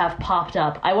issues that have popped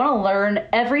up. I want to learn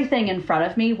everything in front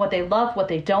of me, what they love, what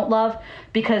they don't love,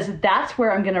 because that's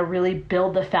where I'm going to really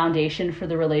build the foundation for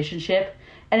the relationship.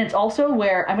 And it's also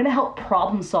where I'm going to help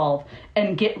problem solve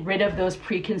and get rid of those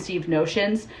preconceived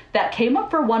notions that came up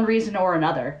for one reason or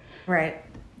another. Right.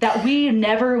 that we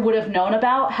never would have known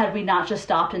about had we not just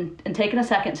stopped and taken a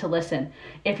second to listen.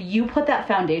 If you put that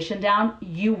foundation down,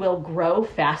 you will grow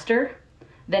faster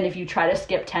than if you try to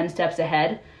skip 10 steps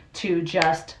ahead to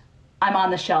just, I'm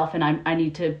on the shelf and I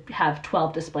need to have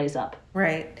 12 displays up.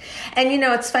 Right. And,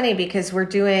 it's funny because we're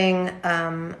doing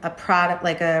a product,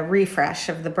 like a refresh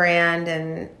of the brand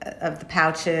and of the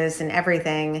pouches and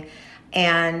everything.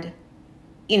 And,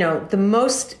 the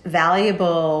most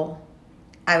valuable,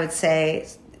 I would say,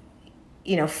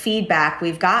 feedback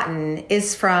we've gotten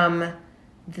is from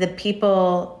the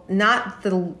people, not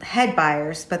the head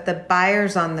buyers, but the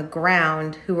buyers on the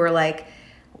ground who are like,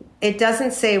 it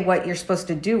doesn't say what you're supposed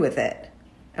to do with it.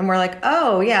 And we're like,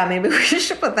 oh, yeah, maybe we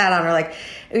should put that on. Or like,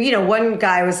 one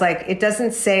guy was like, it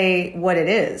doesn't say what it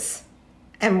is.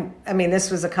 And I mean, this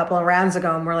was a couple of rounds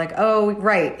ago, and we're like, oh,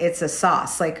 right, it's a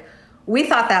sauce. Like, we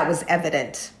thought that was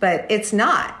evident, but it's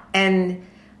not. And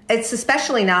it's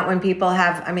especially not when people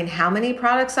have, how many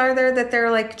products are there that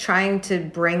they're like trying to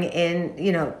bring in?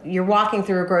 You're walking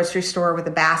through a grocery store with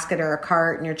a basket or a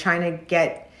cart, and you're trying to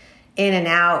get in and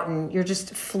out, and you're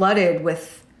just flooded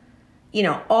with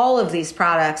all of these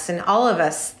products. And all of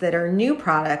us that are new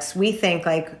products, we think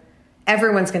like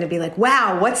everyone's going to be like,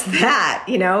 wow, what's that?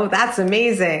 That's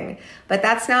amazing. But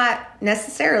that's not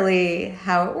necessarily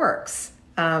how it works.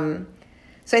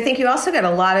 So I think you also get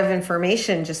a lot of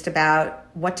information just about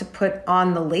what to put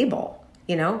on the label,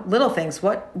 little things,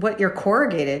 what your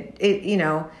corrugated,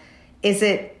 is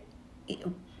it,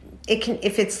 it can,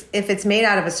 if it's made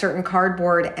out of a certain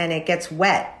cardboard and it gets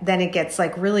wet, then it gets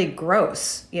like really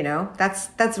gross,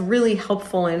 that's really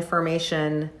helpful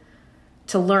information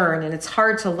to learn. And it's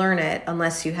hard to learn it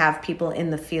unless you have people in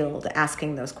the field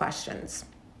asking those questions.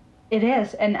 It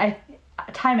is. And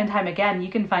time and time again,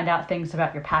 you can find out things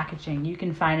about your packaging. You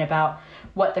can find about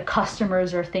what the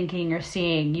customers are thinking or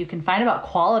seeing. You can find about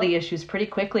quality issues pretty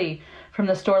quickly from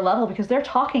the store level because they're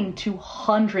talking to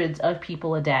hundreds of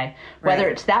people a day, whether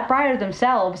it's that buyer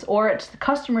themselves or it's the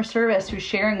customer service who's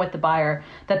sharing with the buyer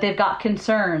that they've got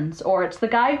concerns, or it's the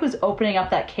guy who's opening up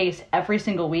that case every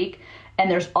single week and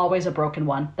there's always a broken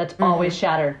one that's always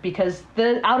shattered because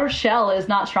the outer shell is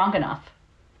not strong enough.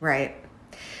 Right.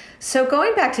 So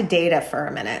going back to data for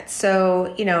a minute.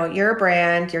 So, you're a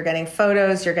brand, you're getting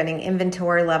photos, you're getting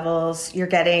inventory levels, you're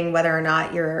getting whether or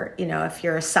not you're, if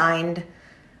you're assigned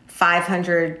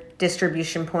 500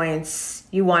 distribution points,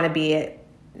 you want to be at,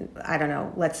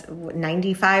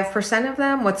 95% of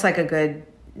them. What's like a good,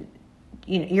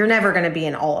 you're never going to be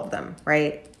in all of them,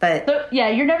 right? But so, yeah,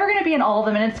 you're never going to be in all of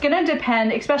them. And it's going to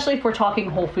depend, especially if we're talking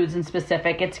Whole Foods in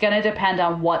specific, it's going to depend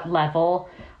on what level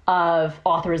of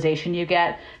authorization you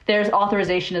get. There's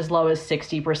authorization as low as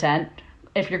 60%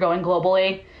 if you're going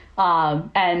globally.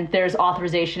 And there's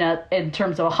authorization in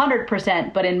terms of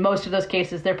 100%, but in most of those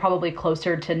cases, they're probably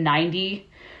closer to 90,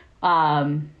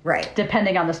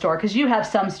 depending on the store. Because you have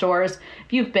some stores,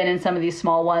 if you've been in some of these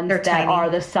small ones, that tiny. Are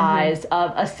the size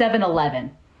of a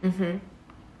 7-Eleven. Mm-hmm.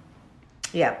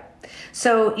 Yeah.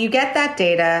 So you get that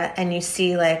data and you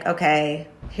see like, okay,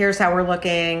 here's how we're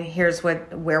looking, here's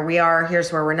where we are,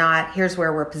 here's where we're not, here's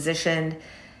where we're positioned.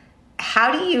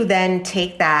 How do you then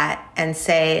take that and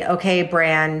say, okay,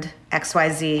 brand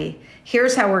XYZ,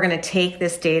 here's how we're going to take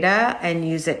this data and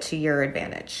use it to your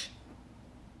advantage?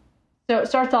 So it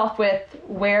starts off with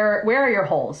where are your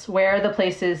holes? Where are the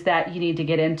places that you need to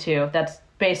get into? That's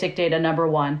basic data number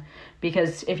one.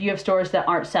 Because if you have stores that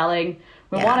aren't selling,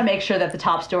 we want to make sure that the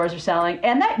top stores are selling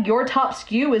and that your top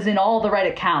SKU is in all the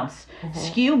right accounts. Mm-hmm.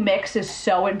 SKU mix is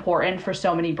so important for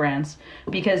so many brands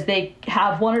because they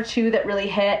have one or two that really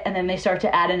hit and then they start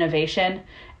to add innovation.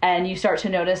 And you start to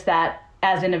notice that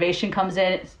as innovation comes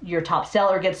in, your top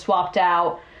seller gets swapped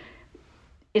out.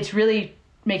 It's really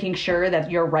making sure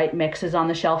that your right mix is on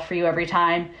the shelf for you every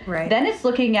time. Right. Then it's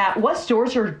looking at what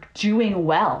stores are doing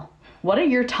well. What are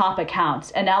your top accounts?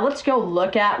 And now let's go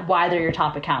look at why they're your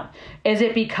top account. Is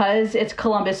it because it's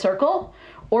Columbus Circle?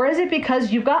 Or is it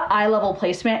because you've got eye-level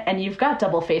placement and you've got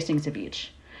double facings of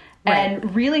each? Right.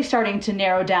 And really starting to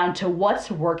narrow down to what's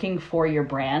working for your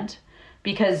brand.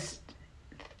 Because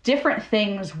different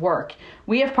things work.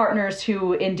 We have partners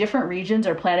who in different regions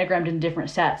are planogrammed in different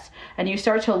sets. And you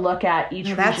start to look at each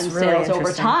region's really sales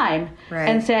over time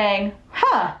and saying,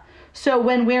 so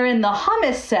when we're in the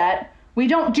hummus set, we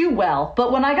don't do well.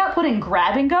 But when I got put in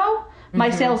grab and go, my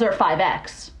sales are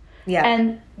 5x. Yeah.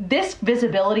 And this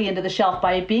visibility into the shelf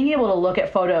by being able to look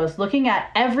at photos, looking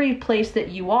at every place that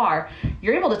you are,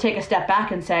 you're able to take a step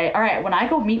back and say, all right, when I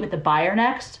go meet with the buyer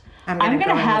next, I'm going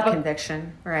to have a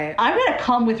conviction. Right. I'm going to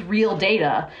come with real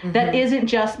data that isn't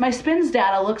just my spins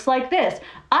data looks like this.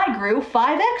 I grew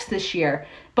 5x this year,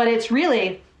 but it's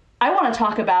really I want to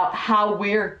talk about how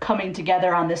we're coming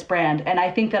together on this brand. And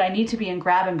I think that I need to be in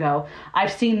Grab and Go.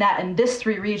 I've seen that in this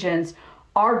 3 regions,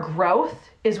 our growth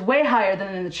is way higher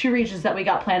than in the 2 regions that we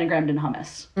got planogrammed in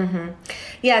hummus. Mm-hmm.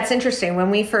 Yeah, it's interesting.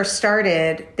 When we first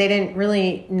started, they didn't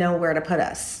really know where to put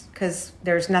us because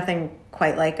there's nothing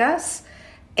quite like us.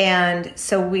 And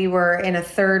so we were in a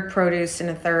third produce, in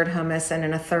a third hummus, and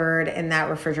in a third in that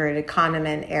refrigerated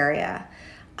condiment area.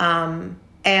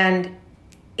 And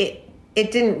it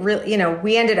didn't really,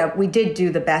 we did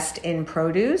do the best in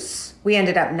produce. We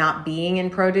ended up not being in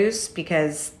produce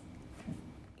because,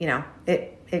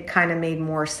 it kind of made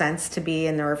more sense to be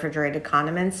in the refrigerated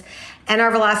condiments. And our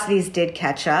velocities did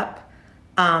catch up.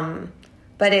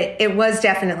 But it was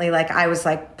definitely like, I was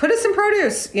like, put us in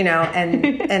produce,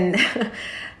 and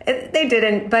they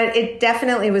didn't. But it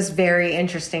definitely was very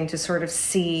interesting to sort of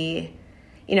see,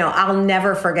 I'll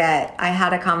never forget, I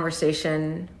had a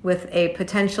conversation with a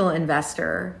potential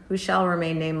investor who shall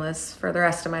remain nameless for the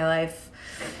rest of my life.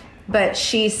 But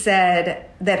she said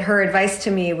that her advice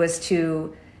to me was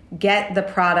to get the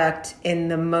product in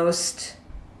the most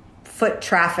foot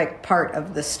traffic part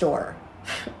of the store.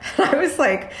 I was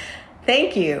like,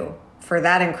 thank you for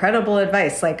that incredible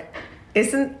advice. Like,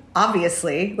 isn't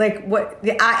obviously like what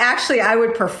I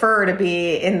would prefer to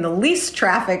be in the least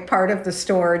traffic part of the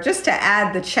store just to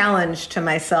add the challenge to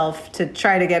myself to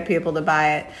try to get people to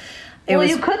buy it.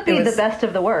 You could be the best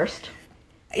of the worst.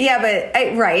 Yeah, but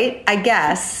I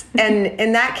guess. And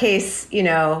in that case,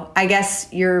 I guess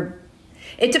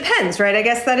it depends, right? I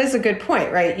guess that is a good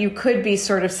point, right? You could be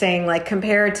sort of saying, like,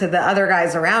 compared to the other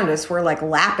guys around us, we're like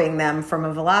lapping them from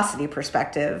a velocity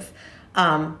perspective.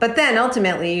 But then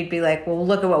ultimately you'd be like, well,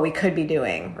 look at what we could be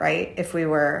doing, right? If we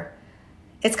were,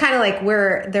 it's kind of like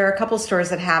there are a couple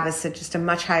stores that have us at just a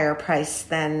much higher price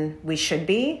than we should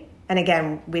be. And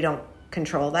again, we don't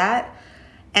control that.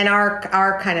 And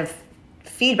our kind of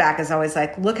feedback is always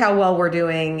like, look how well we're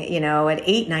doing, at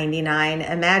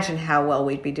 $8.99. Imagine how well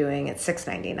we'd be doing at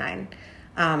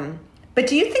 $6.99. But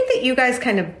do you think that you guys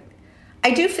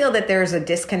I do feel that there's a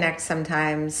disconnect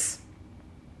sometimes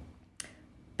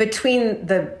between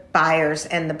the buyers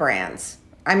and the brands.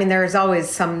 I mean, there is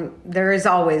always a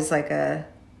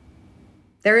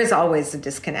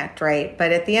disconnect, right?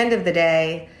 But at the end of the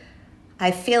day,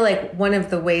 I feel like one of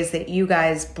the ways that you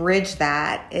guys bridge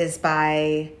that is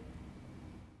by,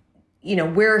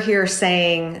 we're here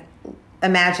saying,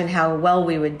 imagine how well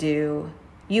we would do.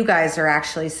 You guys are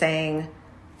actually saying,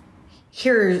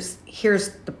 here's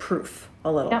the proof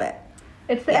a little bit.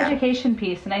 It's the education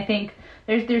piece. And I think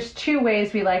there's 2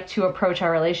 ways we like to approach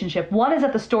our relationship. One is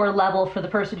at the store level for the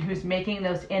person who's making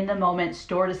those in the moment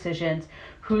store decisions,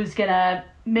 who's going to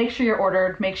make sure you're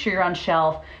ordered, make sure you're on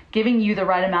shelf, giving you the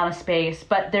right amount of space.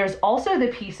 But there's also the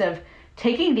piece of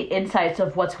taking the insights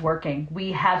of what's working.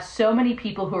 We have so many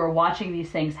people who are watching these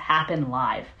things happen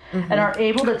live and are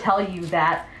able to tell you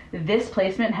that this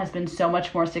placement has been so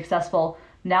much more successful.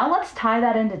 Now let's tie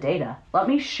that into data. Let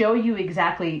me show you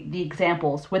exactly the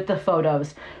examples with the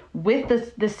photos,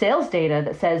 with the sales data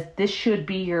that says this should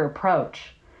be your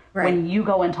approach when you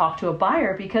go and talk to a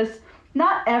buyer, because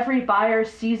not every buyer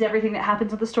sees everything that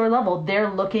happens at the store level.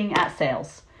 They're looking at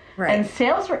sales. Right. And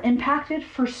sales are impacted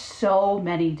for so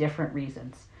many different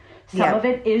reasons. Some of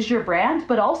it is your brand,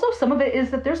 but also some of it is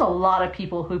that there's a lot of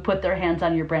people who put their hands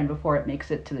on your brand before it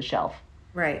makes it to the shelf.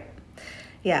 Right.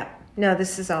 Yeah. No,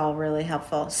 this is all really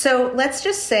helpful. So let's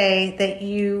just say that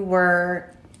you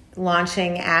were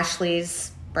launching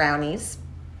Ashley's Brownies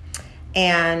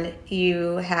and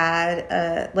you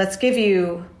had,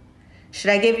 should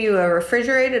I give you a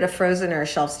refrigerated, a frozen, or a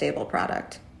shelf-stable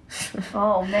product?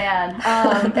 Oh, man.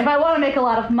 If I want to make a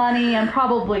lot of money, I'm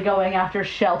probably going after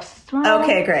shelves.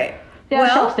 Okay, great. Yeah,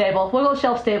 shelf-stable. We'll go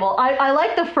shelf-stable. I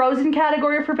like the frozen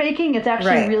category for baking. It's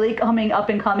actually really coming up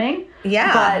and coming.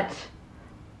 Yeah. But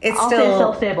I'll say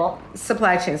shelf-stable.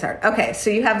 Supply chain's hard. Okay, so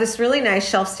you have this really nice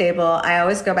shelf-stable. I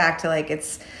always go back to, like,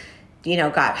 it's,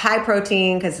 got high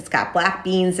protein because it's got black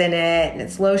beans in it and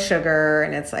it's low sugar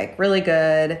and it's, like, really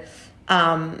good.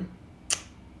 How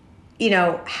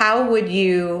would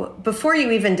you, before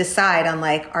you even decide on,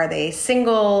 like, are they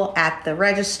single at the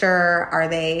register? Are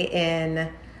they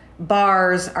in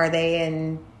bars? Are they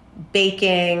in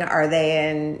baking? Are they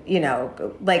in,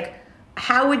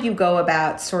 how would you go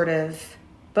about sort of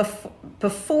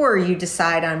before you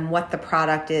decide on what the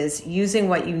product is, using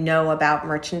what you know about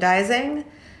merchandising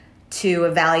to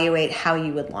evaluate how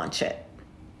you would launch it?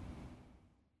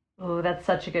 Oh, that's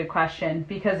such a good question,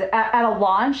 because at a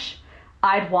launch,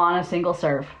 I'd want a single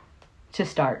serve to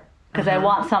start, because I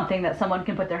want something that someone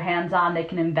can put their hands on. They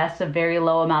can invest a very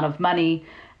low amount of money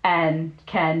and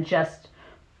can just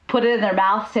put it in their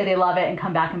mouth, say they love it, and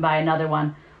come back and buy another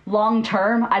one. Long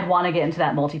term, I'd want to get into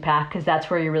that multi-pack because that's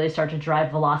where you really start to drive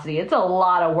velocity. It's a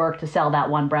lot of work to sell that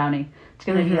one brownie. It's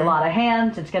going to be a lot of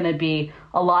hands. It's going to be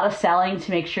a lot of selling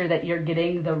to make sure that you're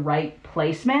getting the right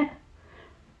placement.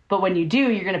 But when you do,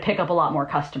 you're going to pick up a lot more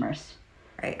customers.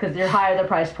 Right. Because the higher the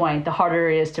price point, the harder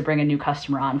it is to bring a new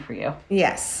customer on for you.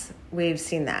 Yes, we've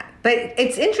seen that. But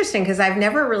it's interesting because I've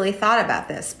never really thought about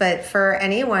this. But for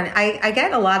anyone, I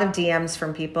get a lot of DMs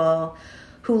from people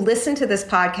who listen to this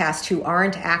podcast who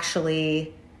aren't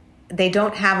actually, they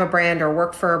don't have a brand or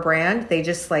work for a brand. They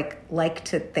just like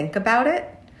to think about it.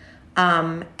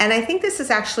 And I think this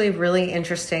is actually really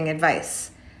interesting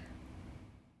advice.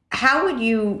 How would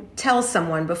you tell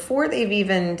someone before they've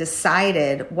even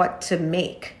decided what to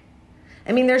make?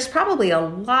 I mean, there's probably a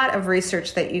lot of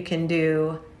research that you can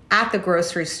do at the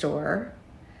grocery store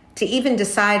to even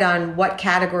decide on what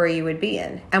category you would be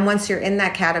in. And once you're in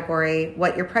that category,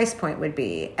 what your price point would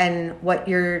be and what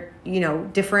your,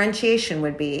 differentiation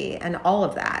would be and all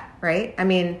of that, right? I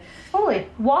mean, totally.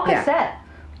 Walk a set.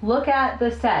 Look at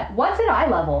the set. What's at eye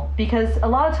level? Because a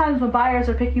lot of times when buyers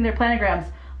are picking their planograms,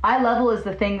 eye level is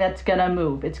the thing that's going to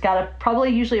move. It's got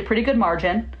probably usually a pretty good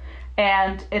margin,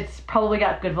 and it's probably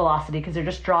got good velocity because they're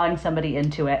just drawing somebody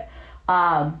into it.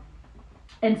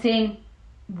 And seeing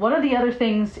what are the other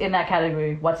things in that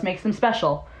category? What makes them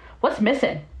special? What's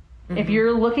missing? If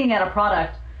you're looking at a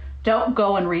product, don't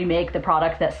go and remake the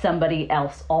product that somebody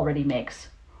else already makes.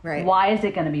 Right. Why is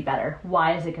it going to be better?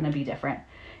 Why is it going to be different?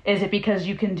 Is it because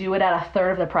you can do it at a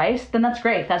third of the price? Then that's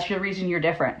great. That's your reason you're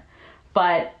different.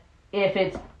 But if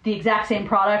it's the exact same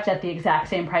product at the exact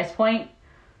same price point,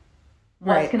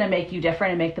 what's going to make you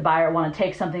different and make the buyer want to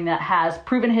take something that has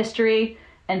proven history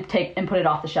and put it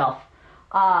off the shelf?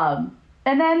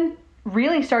 And then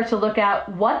really start to look at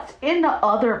what's in the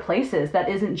other places that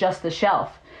isn't just the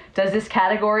shelf. Does this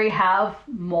category have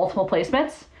multiple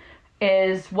placements?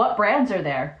 What brands are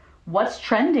there? What's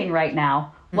trending right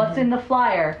now? What's in the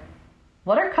flyer?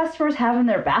 What are customers have in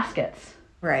their baskets?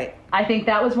 Right. I think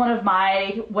that was one of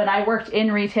when I worked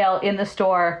in retail in the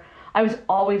store, I was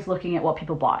always looking at what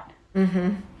people bought.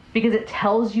 Because it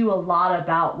tells you a lot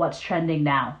about what's trending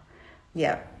now.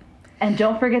 Yep. And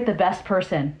don't forget the best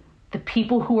person, the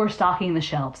people who are stocking the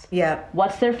shelves. Yep.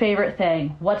 What's their favorite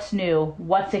thing? What's new?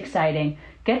 What's exciting?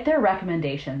 Get their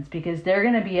recommendations because they're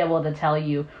going to be able to tell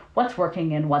you what's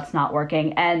working and what's not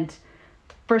working. And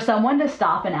for someone to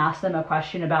stop and ask them a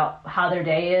question about how their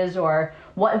day is or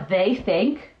what they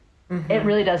think, it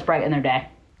really does brighten their day.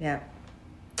 Yeah.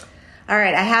 All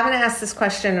right. I haven't asked this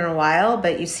question in a while,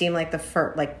 but you seem like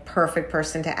the perfect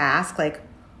person to ask.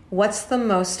 What's the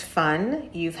most fun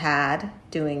you've had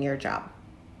doing your job?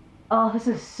 Oh, this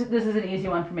is an easy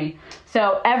one for me.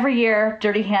 So every year,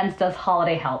 Dirty Hands does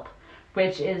Holiday Help,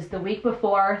 which is the week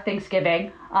before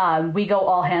Thanksgiving. We go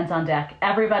all hands on deck.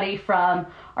 Everybody from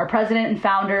our president and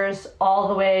founders all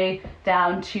the way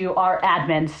down to our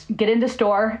admins get into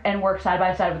store and work side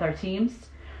by side with our teams.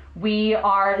 We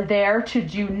are there to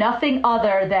do nothing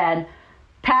other than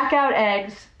pack out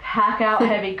eggs, pack out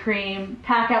heavy cream,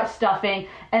 pack out stuffing,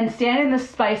 and stand in the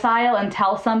spice aisle and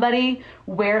tell somebody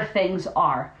where things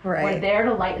are. Right. We're there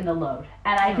to lighten the load.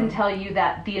 And I can tell you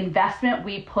that the investment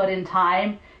we put in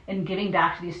time in giving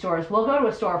back to these stores, we'll go to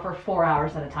a store for 4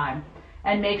 hours at a time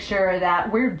and make sure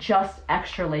that we're just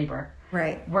extra labor.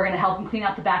 Right. We're going to help them clean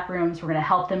out the back rooms. We're going to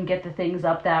help them get the things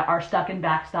up that are stuck in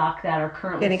back stock that are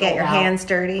currently Going to get your hands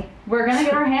dirty. We're going to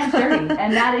get our hands dirty.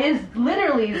 And that is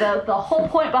literally the whole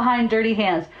point behind Dirty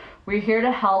Hands. We're here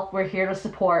to help. We're here to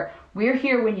support. We're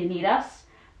here when you need us.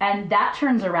 And that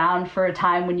turns around for a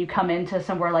time when you come into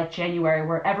somewhere like January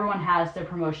where everyone has their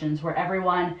promotions, where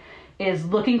everyone is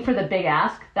looking for the big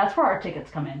ask. That's where our tickets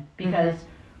come in because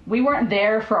we weren't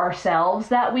there for ourselves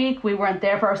that week. We weren't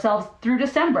there for ourselves through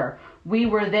December. We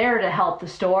were there to help the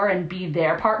store and be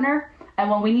their partner. And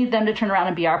when we need them to turn around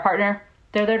and be our partner,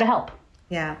 they're there to help.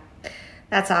 Yeah,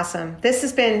 that's awesome. This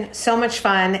has been so much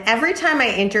fun. Every time I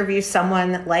interview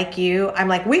someone like you, I'm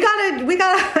like, we gotta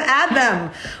add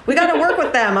them. We gotta work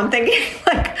with them. I'm thinking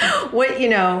when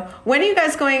are you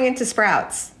guys going into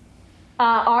Sprouts?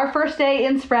 Our first day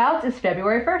in Sprouts is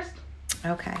February 1st.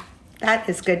 Okay, that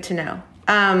is good to know.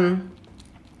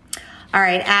 All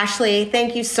right, Ashley,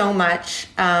 thank you so much.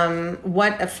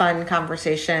 What a fun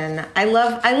conversation. I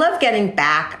love getting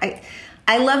back.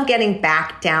 I love getting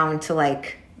back down to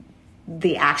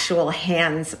the actual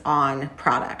hands-on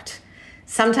product.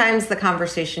 Sometimes the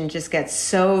conversation just gets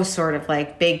so sort of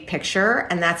big picture,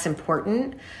 and that's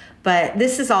important. But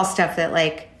this is all stuff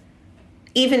that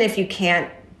even if you can't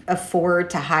afford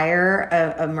to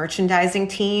hire a merchandising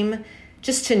team,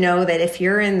 just to know that if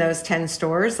you're in those 10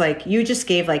 stores, like you just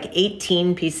gave like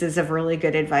 18 pieces of really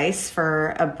good advice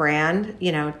for a brand,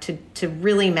 you know, to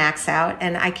really max out.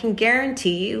 And I can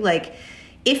guarantee you, like,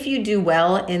 if you do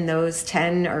well in those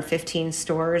 10 or 15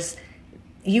 stores,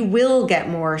 you will get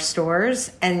more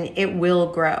stores and it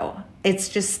will grow. It's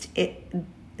just,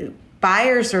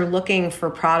 buyers are looking for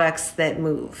products that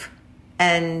move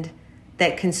and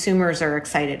that consumers are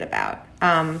excited about.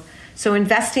 So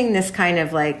investing this kind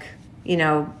of like, you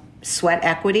know, sweat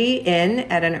equity in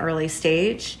at an early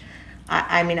stage,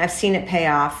 I mean, I've seen it pay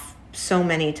off so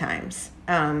many times.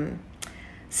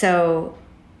 So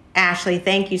Ashley,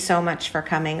 thank you so much for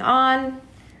coming on.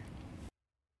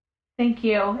 Thank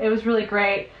you. It was really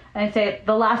great. And I'd say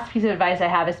the last piece of advice I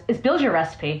have is build your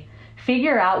recipe.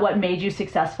 Figure out what made you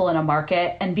successful in a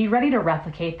market and be ready to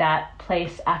replicate that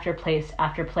place after place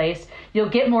after place. You'll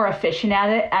get more efficient at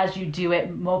it as you do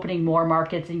it, opening more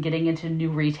markets and getting into new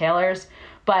retailers.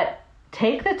 But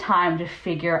take the time to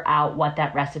figure out what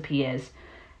that recipe is,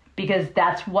 because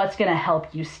that's what's going to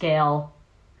help you scale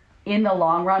in the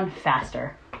long run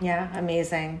faster. Yeah,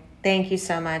 amazing. Thank you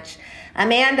so much.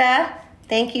 Amanda,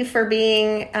 thank you for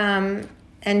being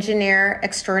engineer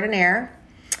extraordinaire.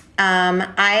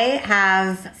 I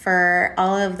have, for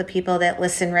all of the people that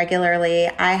listen regularly,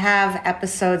 I have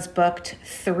episodes booked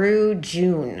through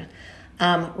June.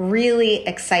 Really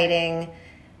exciting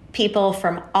people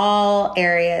from all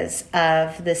areas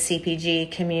of the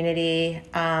CPG community,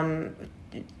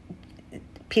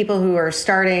 people who are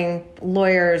starting,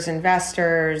 lawyers,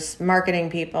 investors,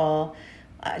 marketing people,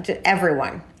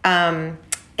 everyone.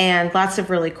 And lots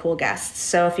of really cool guests.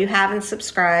 So if you haven't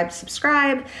subscribed,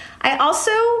 subscribe. I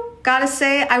also gotta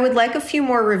say, I would like a few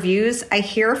more reviews. I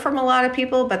hear from a lot of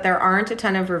people, but there aren't a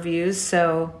ton of reviews.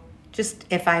 So just,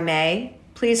 if I may,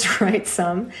 please write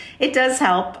some. It does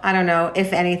help. I don't know.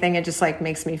 If anything, it just like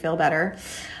makes me feel better.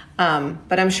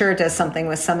 But I'm sure it does something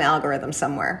with some algorithm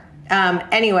somewhere.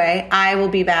 Anyway, I will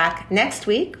be back next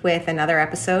week with another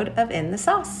episode of In the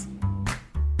Sauce.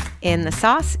 In the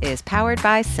Sauce is powered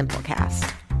by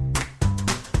Simplecast.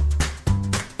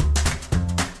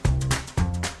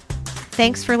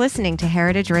 Thanks for listening to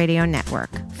Heritage Radio Network,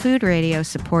 food radio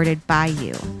supported by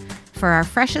you. For our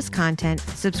freshest content,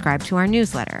 subscribe to our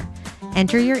newsletter.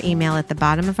 Enter your email at the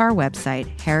bottom of our website,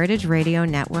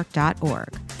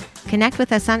 heritageradionetwork.org. Connect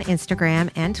with us on Instagram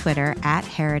and Twitter at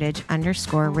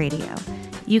heritage_radio.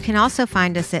 You can also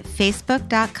find us at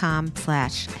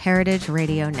facebook.com/Heritage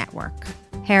Radio Network.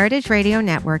 Heritage Radio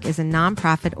Network is a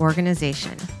nonprofit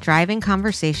organization driving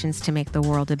conversations to make the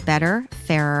world a better,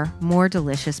 fairer, more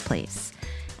delicious place.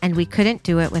 And we couldn't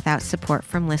do it without support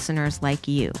from listeners like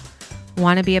you.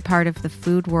 Want to be a part of the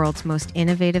food world's most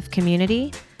innovative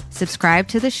community? Subscribe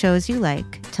to the shows you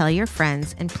like, tell your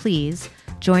friends, and please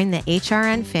join the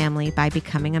HRN family by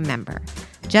becoming a member.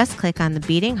 Just click on the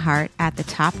beating heart at the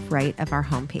top right of our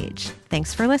homepage.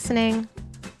 Thanks for listening.